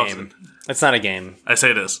 Allen it's Iverson not a loves game. it. It's not a game. I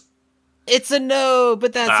say it is. It's a no,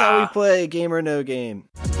 but that's how we play Game or No Game.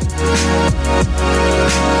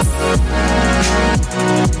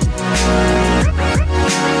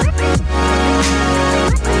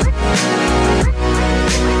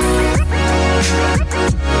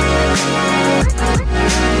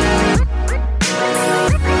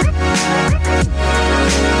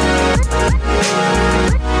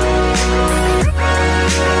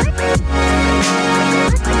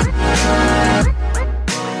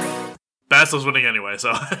 Bass was winning anyway,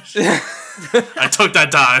 so I took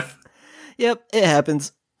that dive. Yep, it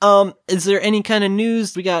happens. Is there any kind of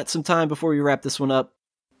news? We got some time before we wrap this one up.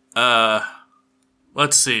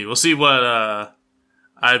 Let's see. We'll see what,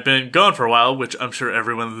 I've been gone for a while, which I'm sure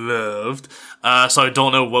everyone loved. So I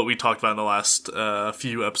don't know what we talked about in the last,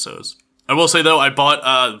 few episodes. I will say though, I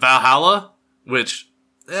bought, Valhalla, which,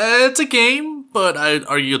 it's a game, but I'd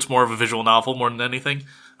argue it's more of a visual novel more than anything.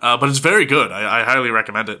 But it's very good. I highly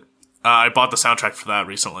recommend it. I bought the soundtrack for that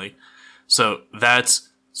recently. So that's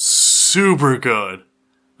super good.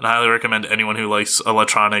 And I highly recommend anyone who likes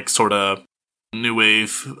electronic sort of new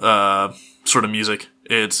wave, sort of music.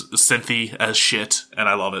 It's synthy as shit, and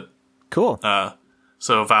I love it. Cool.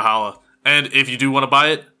 So Valhalla. And if you do want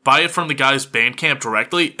to buy it from the guy's Bandcamp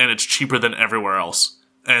directly, and it's cheaper than everywhere else.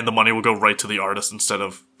 And the money will go right to the artist instead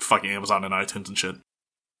of fucking Amazon and iTunes and shit.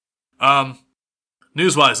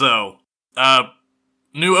 News-wise, though,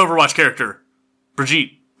 new Overwatch character,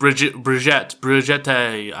 Brigitte.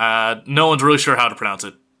 No one's really sure how to pronounce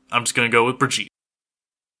it. I'm just gonna go with Brigitte.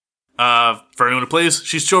 For anyone who plays,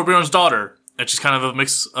 she's Torbjorn's daughter, and she's kind of a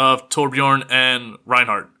mix of Torbjorn and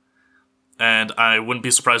Reinhardt. And I wouldn't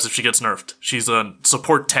be surprised if she gets nerfed. She's a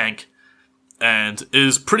support tank, and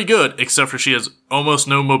is pretty good, except for she has almost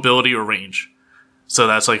no mobility or range. So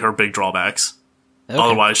that's like her big drawbacks. Okay.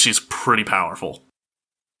 Otherwise, she's pretty powerful.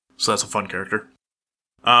 So that's a fun character.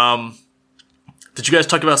 Did you guys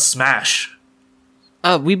talk about Smash?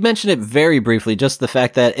 We mentioned it very briefly, just the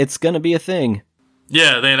fact that it's gonna be a thing.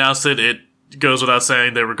 Yeah, they announced it. It goes without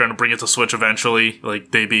saying they were going to bring it to Switch eventually.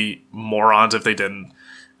 Like, they'd be morons if they didn't.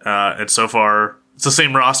 And so far, it's the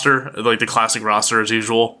same roster, like the classic roster as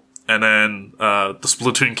usual. And then, the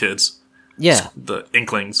Splatoon kids. Yeah. The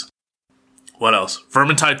Inklings. What else?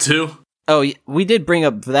 Vermintide 2? Oh, we did bring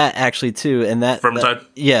up that actually too, and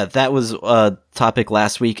Vermintide? that was a topic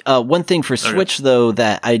last week. One thing for Switch though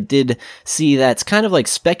that I did see that's kind of like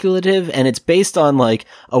speculative, and it's based on like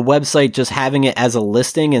a website just having it as a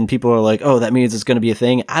listing, and people are like, "Oh, that means it's going to be a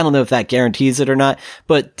thing." I don't know if that guarantees it or not,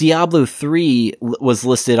 but Diablo 3 was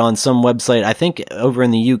listed on some website, I think over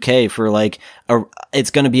in the UK for like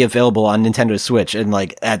it's going to be available on Nintendo Switch, and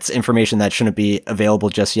like that's information that shouldn't be available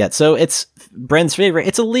just yet. So it's Bren's favorite.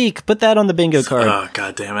 It's a leak. Put that on the bingo card. Oh,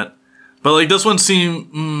 god damn it. But like this one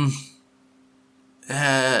seems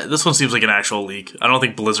like an actual leak. I don't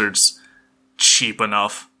think Blizzard's cheap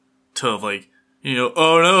enough to have like,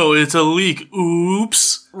 oh no, it's a leak.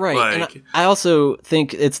 Oops. Right. Like, and I also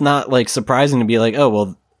think it's not like surprising to be like, oh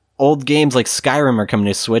well, old games like Skyrim are coming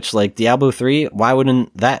to Switch, like Diablo 3. Why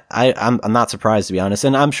wouldn't that? I'm not surprised, to be honest,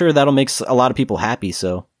 and I'm sure that'll make a lot of people happy.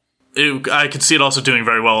 So I could see it also doing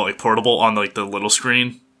very well like portable on like the little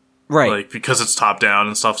screen, right? Like because it's top down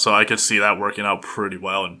and stuff. So I could see that working out pretty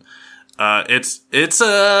well. And it's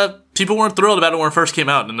people weren't thrilled about it when it first came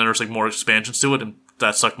out, and then there's like more expansions to it, and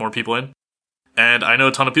that sucked more people in. And I know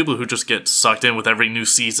a ton of people who just get sucked in with every new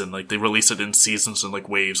season. Like they release it in seasons and like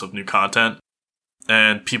waves of new content.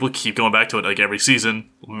 And people keep going back to it like every season,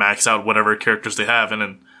 max out whatever characters they have, and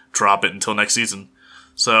then drop it until next season.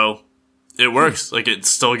 So it works. Like it's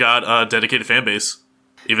still got a dedicated fan base,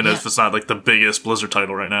 even if it's not like the biggest Blizzard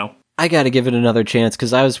title right now. I got to give it another chance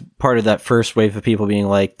because I was part of that first wave of people being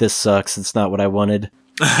like, "This sucks. It's not what I wanted."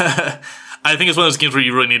 I think it's one of those games where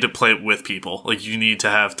you really need to play it with people. Like, you need to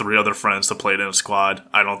have 3 other friends to play it in a squad.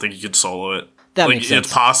 I don't think you could solo it. That makes sense.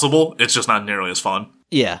 It's possible. It's just not nearly as fun.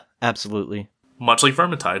 Yeah, absolutely. Much like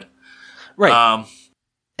Vermintide. Right.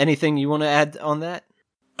 Anything you want to add on that?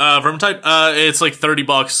 Vermintide, it's like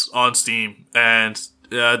 $30 on Steam, and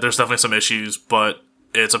there's definitely some issues, but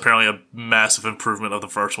it's apparently a massive improvement of the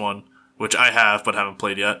first one, which I have but haven't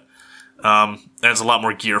played yet. And it's a lot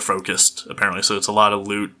more gear focused, apparently, so it's a lot of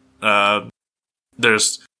loot.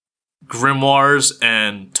 There's grimoires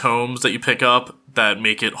and tomes that you pick up that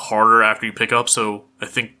make it harder after you pick up, so I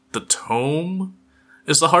think the tome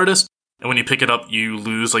is the hardest, and when you pick it up, you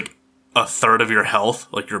lose like a third of your health,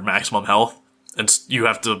 like your maximum health, and you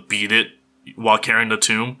have to beat it while carrying the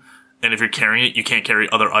tome, and if you're carrying it, you can't carry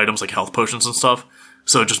other items like health potions and stuff,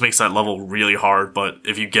 so it just makes that level really hard, but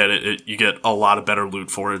if you get it, you get a lot of better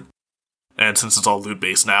loot for it, and since it's all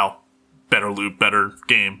loot-based now, better loot, better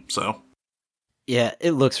game, so. Yeah,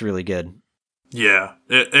 it looks really good. Yeah,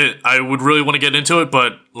 I would really want to get into it,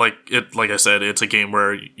 but like I said, it's a game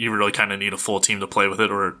where you really kind of need a full team to play with it,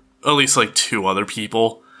 or at least like 2 other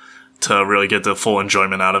people to really get the full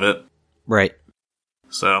enjoyment out of it. Right.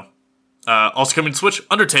 So, also coming to Switch,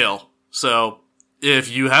 Undertale. So, if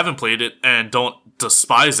you haven't played it and don't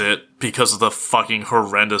despise it because of the fucking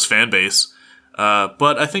horrendous fan base,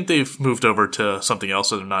 but I think they've moved over to something else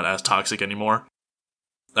so they're not as toxic anymore.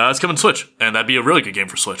 It's coming to Switch, and that'd be a really good game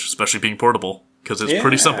for Switch, especially being portable, because it's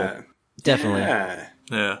pretty simple. Definitely.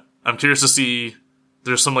 Yeah. I'm curious to see,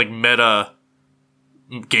 there's some like meta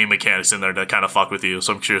game mechanics in there that kind of fuck with you,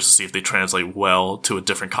 so I'm curious to see if they translate well to a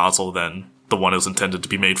different console than the one it was intended to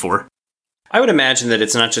be made for. I would imagine that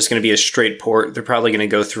it's not just going to be a straight port. They're probably going to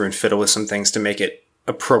go through and fiddle with some things to make it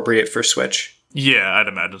appropriate for Switch. Yeah, I'd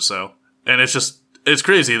imagine so. And it's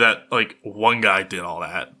crazy that like one guy did all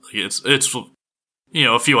that. Like, it's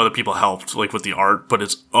a few other people helped like with the art, but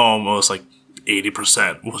it's almost like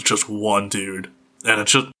 80% was just one dude. And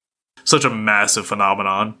it's just such a massive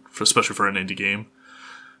phenomenon, especially for an indie game.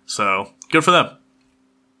 So, good for them.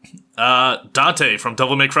 Dante from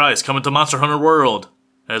Devil May Cry is coming to Monster Hunter World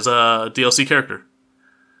as a DLC character.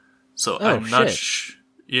 So, I'm not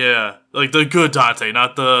yeah, like the good Dante,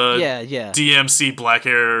 not the DMC black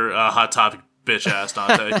hair hot topic bitch ass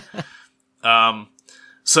Dante.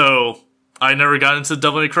 So I never got into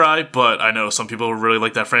Devil May Cry, but I know some people really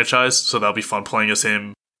like that franchise, so that'll be fun playing as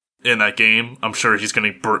him in that game. I'm sure he's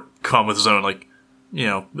going to come with his own,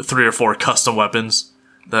 3 or 4 custom weapons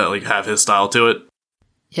that have his style to it.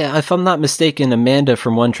 Yeah, if I'm not mistaken, Amanda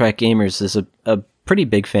from One Track Gamers is a pretty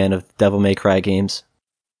big fan of Devil May Cry games.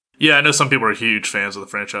 Yeah, I know some people are huge fans of the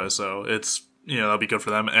franchise, so it's, that'll be good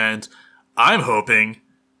for them. And I'm hoping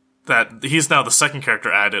that he's now the second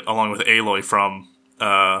character added, along with Aloy from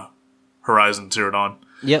Horizon Zero Dawn.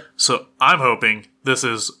 Yep. So I'm hoping this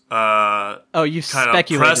is you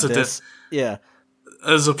speculated this. Yeah.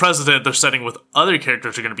 As a precedent they're setting with other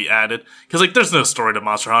characters are going to be added. Because there's no story to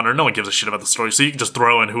Monster Hunter. No one gives a shit about the story. So you can just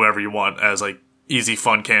throw in whoever you want as easy,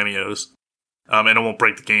 fun cameos. And it won't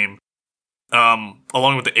break the game.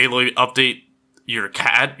 Along with the Aloy update, your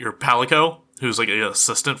cat, your Palico, who's an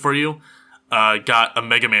assistant for you, got a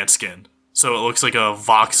Mega Man skin. So it looks like a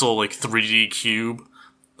voxel 3D cube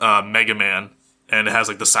Mega Man, and it has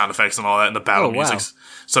the sound effects and all that and the battle music.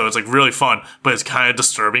 So it's really fun, but it's kind of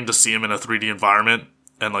disturbing to see him in a 3D environment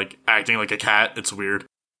and acting like a cat. It's weird.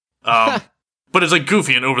 But it's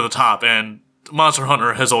goofy and over the top, and Monster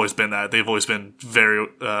Hunter has always been that. They've always been very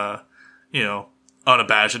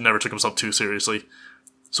unabashed and never took himself too seriously.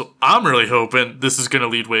 So I'm really hoping this is going to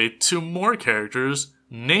lead way to more characters,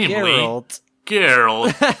 namely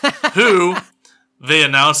Geralt, who they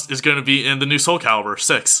announced is going to be in the new Soul Calibur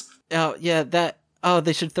 6. Oh, yeah,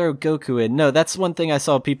 they should throw Goku in. No, that's one thing I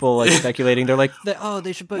saw people speculating. They're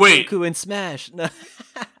they should put Goku in Smash. No.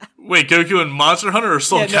 Wait, Goku in Monster Hunter or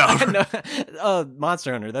Soul Calibur? No.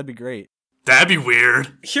 Monster Hunter, that'd be great. That'd be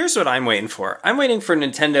weird. Here's what I'm waiting for. I'm waiting for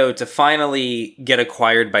Nintendo to finally get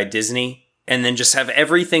acquired by Disney and then just have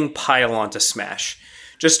everything pile onto Smash.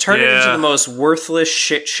 Just turn it into the most worthless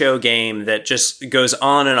shit show game that just goes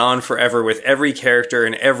on and on forever with every character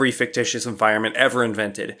and every fictitious environment ever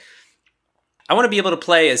invented. I want to be able to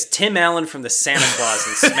play as Tim Allen from the Santa Claus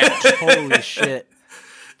in Smash. Holy shit.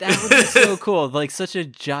 That would be so cool. Such a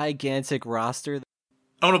gigantic roster.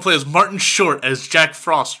 I want to play as Martin Short as Jack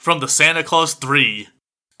Frost from the Santa Claus 3.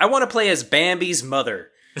 I want to play as Bambi's mother.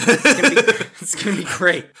 It's gonna be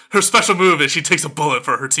great. Her special move is she takes a bullet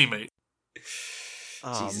for her teammate.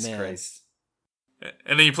 Oh, Jesus man. Christ.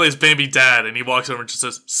 And then he plays Bambi dad, and he walks over and just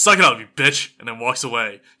says, "Suck it up, you bitch," and then walks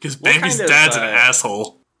away. Because Bambi's dad's an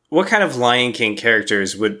asshole. What kind of Lion King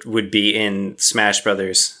characters would be in Smash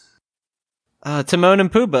Brothers? Timon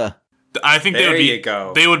and Pumbaa. I think There you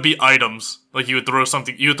go. They would be items. Like you would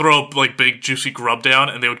throw like big juicy grub down,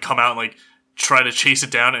 and they would come out and like try to chase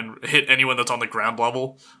it down and hit anyone that's on the ground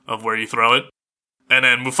level of where you throw it. And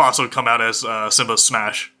then Mufasa would come out as Simba's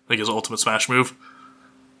smash, like his ultimate smash move.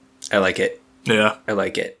 I like it. Yeah, I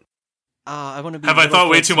like it. I want to be. Have I thought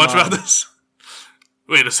way too much about this?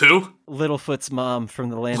 Wait, it's who? Littlefoot's mom from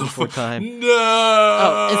The Land Before Time. No.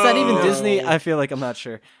 Oh, is that even Disney? I feel like I'm not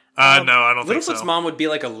sure. No, I don't think so. Littlefoot's mom would be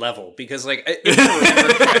like a level because, like, if I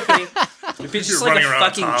remember correctly, it'd be just like a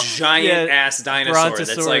fucking giant ass dinosaur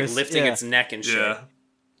that's like lifting its neck and shit.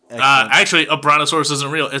 Yeah. Actually, a brontosaurus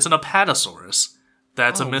isn't real. It's an apatosaurus.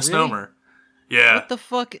 That's a misnomer. Really? Yeah. What the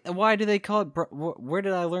fuck? Why do they call it? Where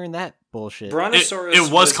did I learn that bullshit? Brontosaurus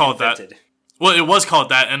it was called invented. that. Well, it was called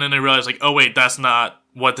that, and then they realized, like, oh wait, that's not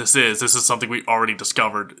what this is. This is something we already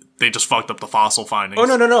discovered. They just fucked up the fossil findings. Oh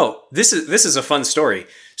no! This is a fun story.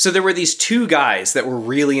 So there were these two guys that were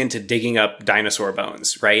really into digging up dinosaur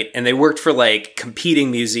bones, right? And they worked for like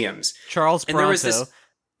competing museums. Charles and Bronto. there was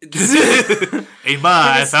Hey,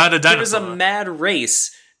 I found a dinosaur. There was a mad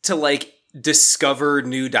race to like discover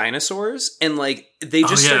new dinosaurs, and like they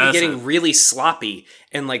just started getting really sloppy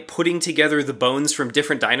and like putting together the bones from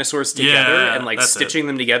different dinosaurs together and like stitching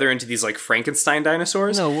them together into these like Frankenstein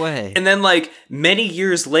dinosaurs. No way. And then like many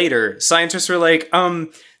years later, scientists were like,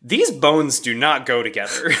 these bones do not go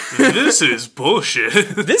together. This is bullshit.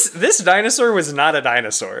 This dinosaur was not a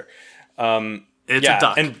dinosaur. It's a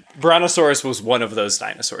duck. And Brontosaurus was one of those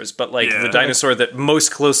dinosaurs, but like the dinosaur that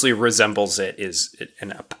most closely resembles it is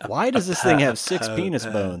an Why does this thing have 6 penis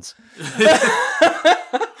bones?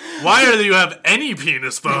 Why do you have any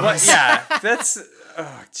penis bones? Well, yeah, that's...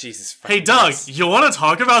 Oh, Jesus. Hey, Doug, you want to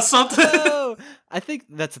talk about something? No, I think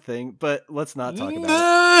that's a thing, but let's not talk about it.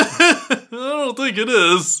 I don't think it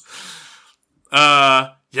is.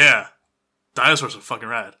 Yeah. Dinosaurs are fucking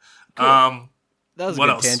rad. Cool. That was a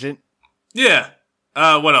good tangent. Yeah.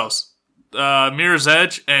 What else? Mirror's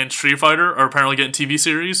Edge and Street Fighter are apparently getting TV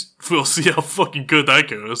series. We'll see how fucking good that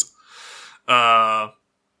goes.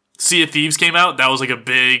 Sea of Thieves came out. That was like a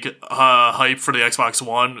big hype for the Xbox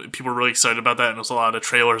One. People were really excited about that, and there's a lot of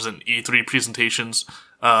trailers and E3 presentations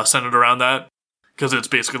centered around that. Because it's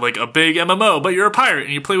basically like a big MMO, but you're a pirate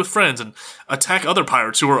and you play with friends and attack other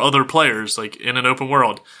pirates who are other players, like in an open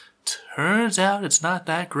world. Turns out it's not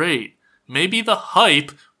that great. Maybe the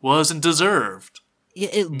hype wasn't deserved. Yeah,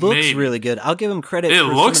 it looks really good. I'll give him credit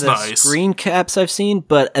for looks some of the nice. screen caps I've seen,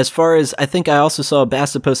 but as far as, I think I also saw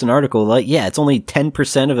Basta post an article, like, yeah, it's only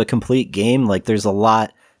 10% of a complete game. Like, there's a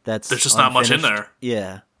lot that's There's just not much in there.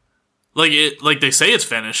 Yeah. Like they say it's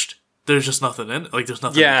finished. There's just nothing in it. Like, there's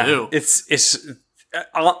nothing to do. It's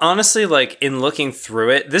honestly, like, in looking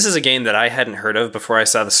through it, this is a game that I hadn't heard of before I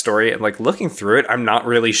saw the story, and like looking through it, I'm not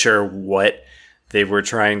really sure what they were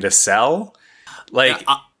trying to sell. Like,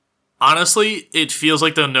 honestly, it feels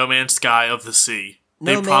like the No Man's Sky of the sea.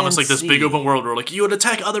 They promised like this big open world where like you would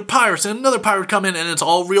attack other pirates and another pirate would come in and it's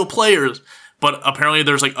all real players. But apparently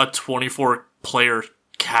there's like a 24 player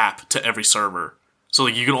cap to every server. So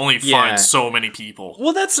like you can only find so many people.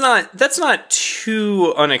 Well, that's not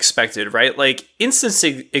too unexpected, right? Like,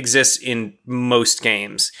 instances exists in most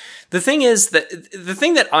games. The thing is that the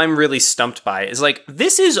thing that I'm really stumped by is like,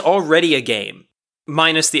 this is already a game,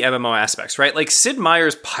 minus the MMO aspects, right? Like, Sid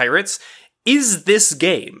Meier's Pirates is this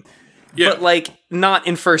game, but like not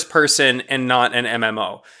in first person and not an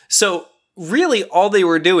MMO. So really, all they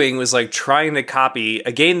were doing was like trying to copy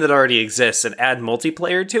a game that already exists and add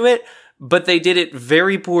multiplayer to it. But they did it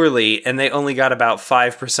very poorly, and they only got about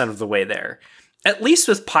 5% of the way there. At least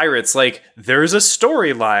with Pirates, like, there's a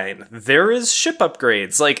storyline, there is ship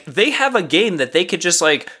upgrades. Like, they have a game that they could just,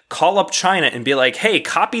 like, call up China and be like, hey,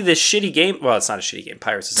 copy this shitty game. Well, it's not a shitty game.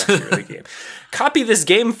 Pirates is actually a really good game. Copy this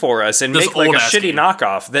game for us and make, like, a shitty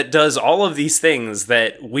knockoff that does all of these things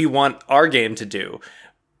that we want our game to do,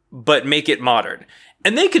 but make it modern.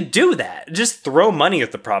 And they could do that, just throw money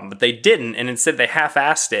at the problem, but they didn't, and instead they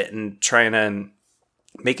half-assed it and trying to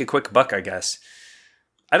make a quick buck, I guess.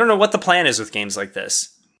 I don't know what the plan is with games like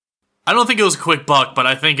this. I don't think it was a quick buck, but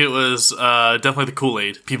I think it was definitely the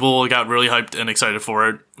Kool-Aid. People got really hyped and excited for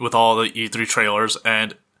it with all the E3 trailers,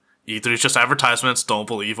 and E3 is just advertisements, don't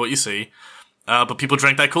believe what you see. But people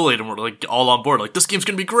drank that Kool-Aid and were like all on board, like, this game's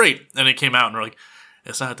gonna be great! And it came out and we're like,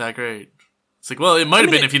 it's not that great. It's like, well, it might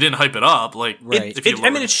have been if you didn't hype it up. Like, right.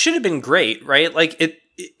 It should have been great, right? Like,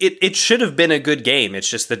 it should have been a good game. It's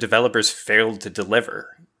just the developers failed to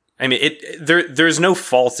deliver. I mean, there's no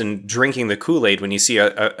fault in drinking the Kool-Aid when you see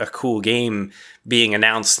a cool game being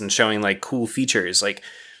announced and showing like cool features. Like,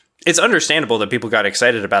 it's understandable that people got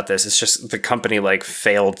excited about this. It's just the company like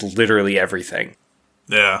failed literally everything.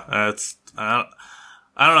 Yeah, I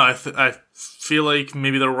don't know. I feel like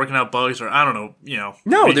maybe they're working out bugs, or I don't know.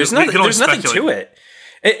 No, there's nothing to it.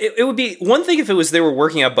 It would be one thing if it was they were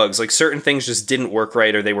working out bugs, like certain things just didn't work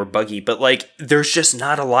right or they were buggy, but like there's just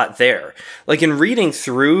not a lot there. Like in reading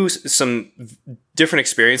through some different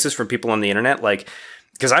experiences from people on the internet, like,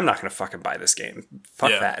 because I'm not going to fucking buy this game.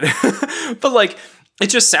 Fuck that. But like,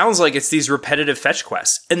 it just sounds like it's these repetitive fetch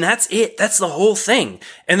quests, and that's it. That's the whole thing.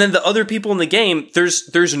 And then the other people in the game,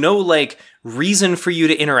 there's no like reason for you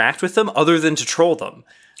to interact with them other than to troll them.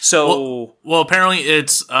 So, well apparently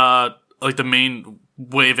it's like the main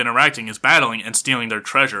way of interacting is battling and stealing their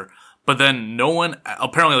treasure. But then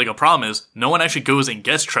apparently like a problem is no one actually goes and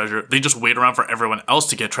gets treasure. They just wait around for everyone else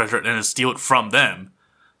to get treasure and then steal it from them.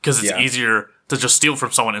 Because it's easier to just steal from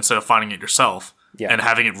someone instead of finding it yourself and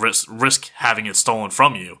having it risk having it stolen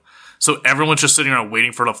from you. So everyone's just sitting around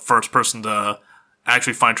waiting for the first person to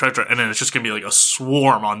actually find treasure, and then it's just going to be like a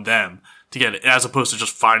swarm on them to get it, as opposed to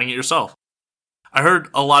just finding it yourself. I heard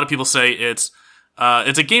a lot of people say it's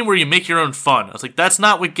a game where you make your own fun. I was like, that's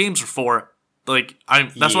not what games are for. Like,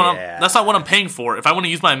 that's not what I'm paying for. If I want to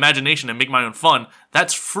use my imagination and make my own fun,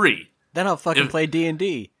 that's free. Then I'll fucking play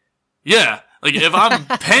D&D. Yeah. Like, if I'm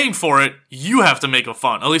paying for it, you have to make a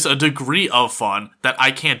fun. At least a degree of fun that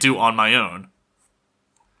I can't do on my own.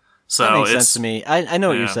 So that makes sense to me. I know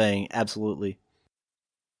what you're saying. Absolutely.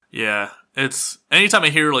 Yeah. It's anytime I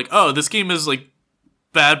hear like, oh, this game is like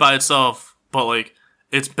bad by itself, but like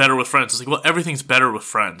it's better with friends. It's like, well, everything's better with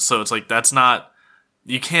friends. So it's like, that's not,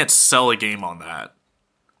 you can't sell a game on that.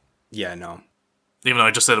 Yeah, no. Even though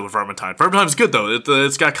I just said it with Vermintide. Vermintide's good though.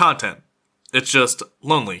 It's got content. It's just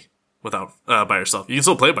lonely without by yourself. You can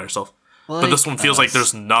still play it by yourself. But this one feels like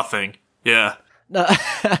there's nothing. Yeah.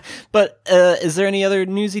 But is there any other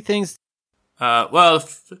newsy things?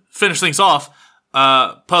 Finish things off.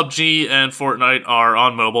 PUBG and Fortnite are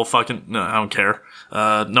on mobile. Fucking no, I don't care.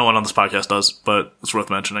 No one on this podcast does, but it's worth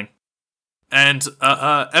mentioning. And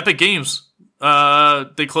Epic Games,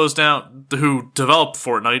 they closed down, who developed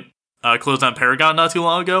Fortnite, closed down Paragon not too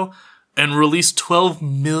long ago, and released $12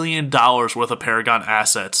 million worth of Paragon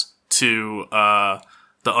assets to the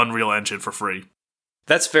Unreal Engine for free.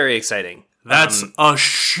 That's very exciting. That's a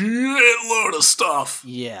shitload of stuff.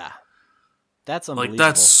 Yeah. That's unbelievable.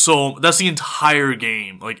 Like, that's the entire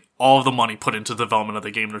game. Like, all of the money put into the development of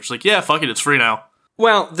the game. They're just like, yeah, fuck it, it's free now.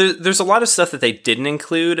 Well, there's a lot of stuff that they didn't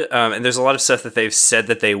include, and there's a lot of stuff that they've said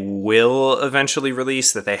that they will eventually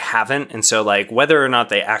release that they haven't. And so, like, whether or not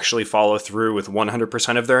they actually follow through with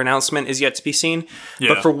 100% of their announcement is yet to be seen.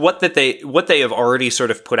 Yeah. But for what they have already sort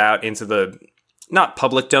of put out into the not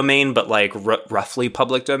public domain, but like roughly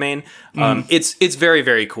public domain, it's very,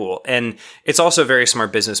 very cool, and it's also a very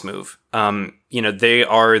smart business move. They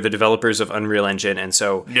are the developers of Unreal Engine, and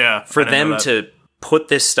so for them to put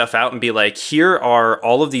this stuff out and be like, here are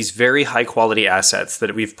all of these very high quality assets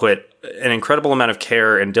that we've put an incredible amount of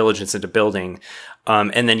care and diligence into building,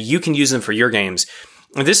 and then you can use them for your games.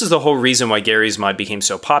 And this is the whole reason why Garry's Mod became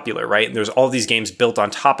so popular, right? And there's all these games built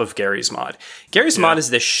on top of Garry's Mod. Garry's Mod is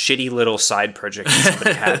this shitty little side project that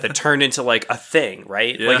somebody had that turned into like a thing,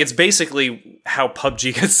 right? Yeah. Like, it's basically how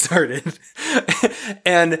PUBG got started.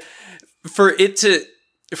 And for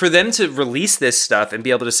them to release this stuff and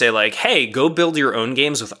be able to say like, hey, go build your own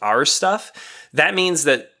games with our stuff, that means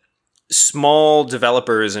that small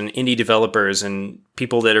developers and indie developers and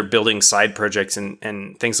people that are building side projects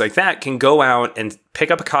and things like that can go out and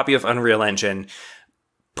pick up a copy of Unreal Engine,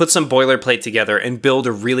 put some boilerplate together, and build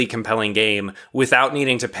a really compelling game without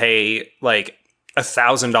needing to pay like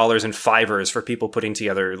 $1,000 in Fivers for people putting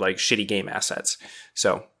together like shitty game assets.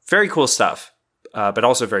 So very cool stuff, but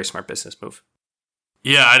also a very smart business move.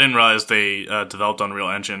 Yeah, I didn't realize they developed Unreal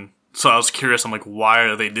Engine. So I was curious. I'm like, why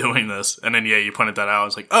are they doing this? And then, you pointed that out. I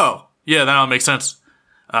was like, oh, yeah, that all makes sense.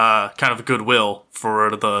 Kind of a goodwill for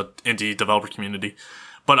the indie developer community.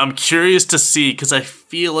 But I'm curious to see, because I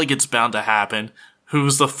feel like it's bound to happen,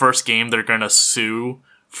 who's the first game they're going to sue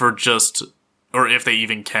for just, or if they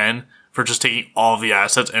even can, for just taking all the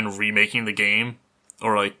assets and remaking the game.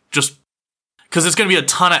 Or like, just, because it's going to be a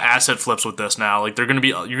ton of asset flips with this now. Like, you're going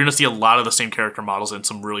to see a lot of the same character models in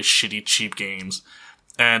some really shitty, cheap games.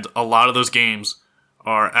 And a lot of those games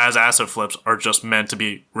as asset flips are just meant to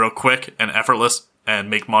be real quick and effortless and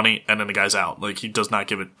make money, and then the guy's out. Like, he does not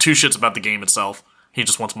give it two shits about the game itself. He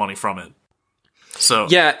just wants money from it. So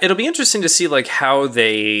yeah, it'll be interesting to see like how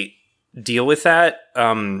they deal with that.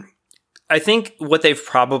 I think what they've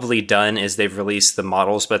probably done is they've released the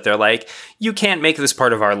models, but they're like, you can't make this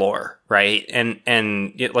part of our lore, right? And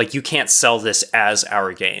like, you can't sell this as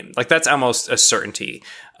our game. Like, that's almost a certainty.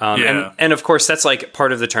 And of course, that's like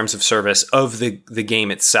part of the terms of service of the game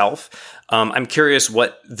itself. I'm curious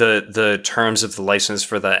what the terms of the license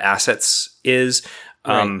for the assets is.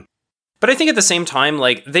 Right. But I think at the same time,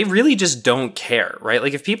 like, they really just don't care, right?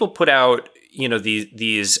 Like, if people put out,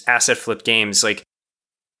 these asset flip games, like,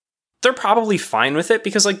 they're probably fine with it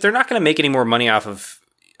because, like, they're not going to make any more money off of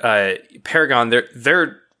Paragon.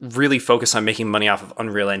 They're really focused on making money off of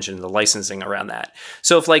Unreal Engine and the licensing around that.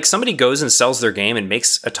 So if, like, somebody goes and sells their game and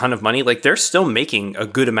makes a ton of money, like, they're still making a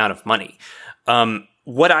good amount of money.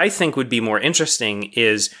 What I think would be more interesting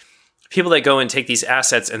is people that go and take these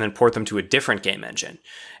assets and then port them to a different game engine.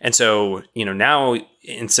 And so, now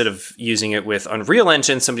instead of using it with Unreal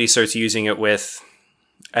Engine, somebody starts using it with,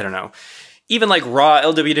 I don't know, even like raw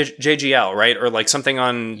LWJGL, right? Or like something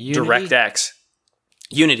on DirectX.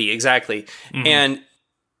 Unity, exactly. Mm-hmm. And,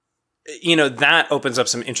 that opens up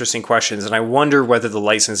some interesting questions. And I wonder whether the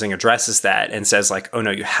licensing addresses that and says like, oh no,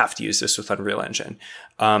 you have to use this with Unreal Engine.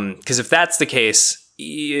 Because if that's the case,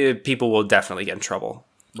 people will definitely get in trouble.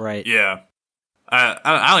 Right. Yeah.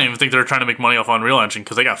 I don't even think they're trying to make money off Unreal Engine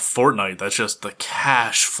because they got Fortnite. That's just the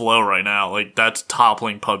cash flow right now. Like, that's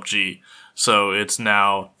toppling PUBG. So it's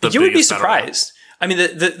now the biggest. You would be surprised. I mean,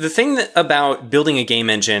 the thing about building a game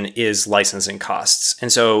engine is licensing costs.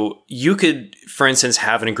 And so you could, for instance,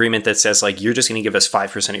 have an agreement that says, like, you're just going to give us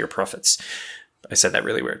 5% of your profits. I said that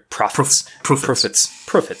really weird. Profits. Profits.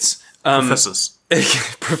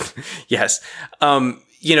 Yes.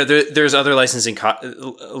 There's other licensing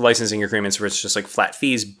agreements where it's just like flat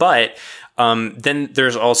fees, but then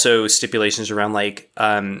there's also stipulations around like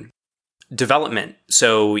development.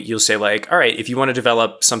 So you'll say like, all right, if you want to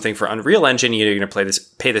develop something for Unreal Engine, you're going to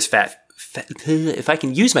pay this fat if I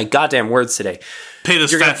can use my goddamn words today. Pay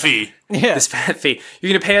this fat fee. Yeah. This fat fee.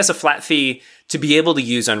 You're going to pay us a flat fee to be able to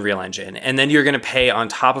use Unreal Engine. And then you're going to pay on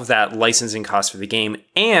top of that licensing cost for the game.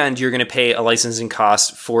 And you're going to pay a licensing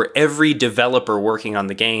cost for every developer working on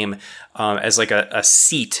the game as like a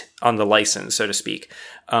seat on the license, so to speak.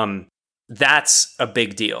 That's a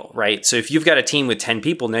big deal, right? So if you've got a team with 10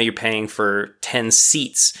 people, now you're paying for 10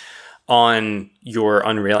 seats on your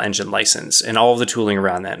Unreal Engine license and all of the tooling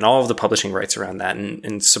around that and all of the publishing rights around that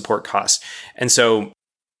and support costs. And so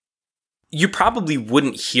you probably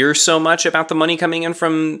wouldn't hear so much about the money coming in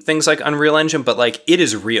from things like Unreal Engine, but like it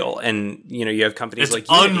is real. And you have companies like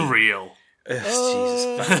Unity. Unreal. Jesus.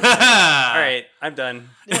 All right, I'm done.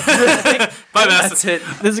 Bye, That's it.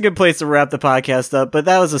 This is a good place to wrap the podcast up, but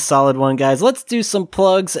that was a solid one, guys. Let's do some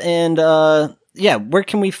plugs and where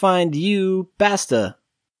can we find you, Basta?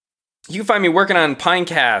 You can find me working on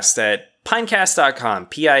Pinecast at pinecast.com,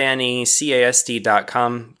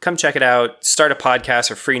 pinecast.com. Come check it out. Start a podcast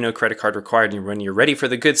for free, no credit card required. And when you're ready for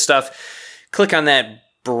the good stuff, click on that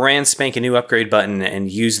brand spanking new upgrade button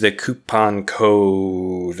and use the coupon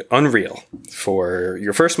code Unreal for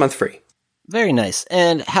your first month free. Very nice.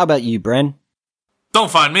 And how about you, Bren?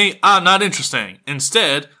 Don't find me. I'm not interesting.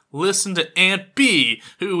 Instead, listen to Aunt B,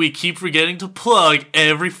 who we keep forgetting to plug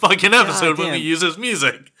every fucking episode when we use his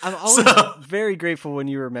music. I'm always very grateful when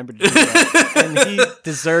you remember to do that. And he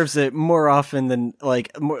deserves it more often than,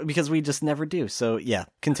 because we just never do. So, yeah,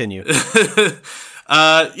 continue.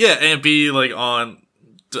 Aunt B, on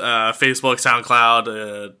Facebook,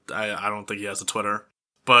 SoundCloud. I don't think he has a Twitter.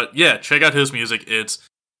 But, yeah, check out his music. It's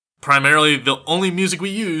primarily the only music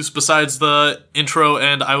we use besides the intro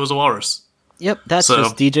and I Was a Walrus. Yep, that's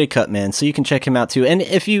just DJ Cutman, so you can check him out too. And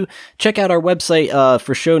if you check out our website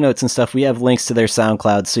for show notes and stuff, we have links to their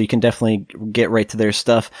SoundCloud, so you can definitely get right to their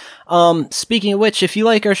stuff. Speaking of which, if you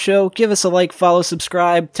like our show, give us a like, follow,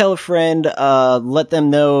 subscribe, tell a friend, let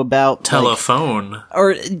them know about... Telephone.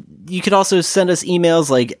 Or you could also send us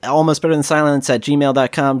emails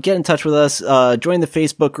almostbetterthansilence@gmail.com. Get in touch with us, join the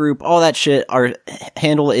Facebook group, all that shit. Our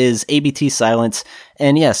handle is ABT Silence.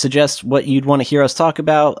 And yeah, suggest what you'd want to hear us talk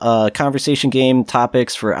about, conversation game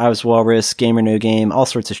topics for I Was Walrus, Game or No Game, all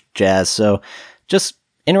sorts of jazz. So just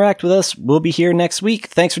interact with us. We'll be here next week.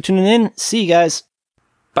 Thanks for tuning in. See you guys.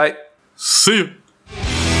 Bye. See you.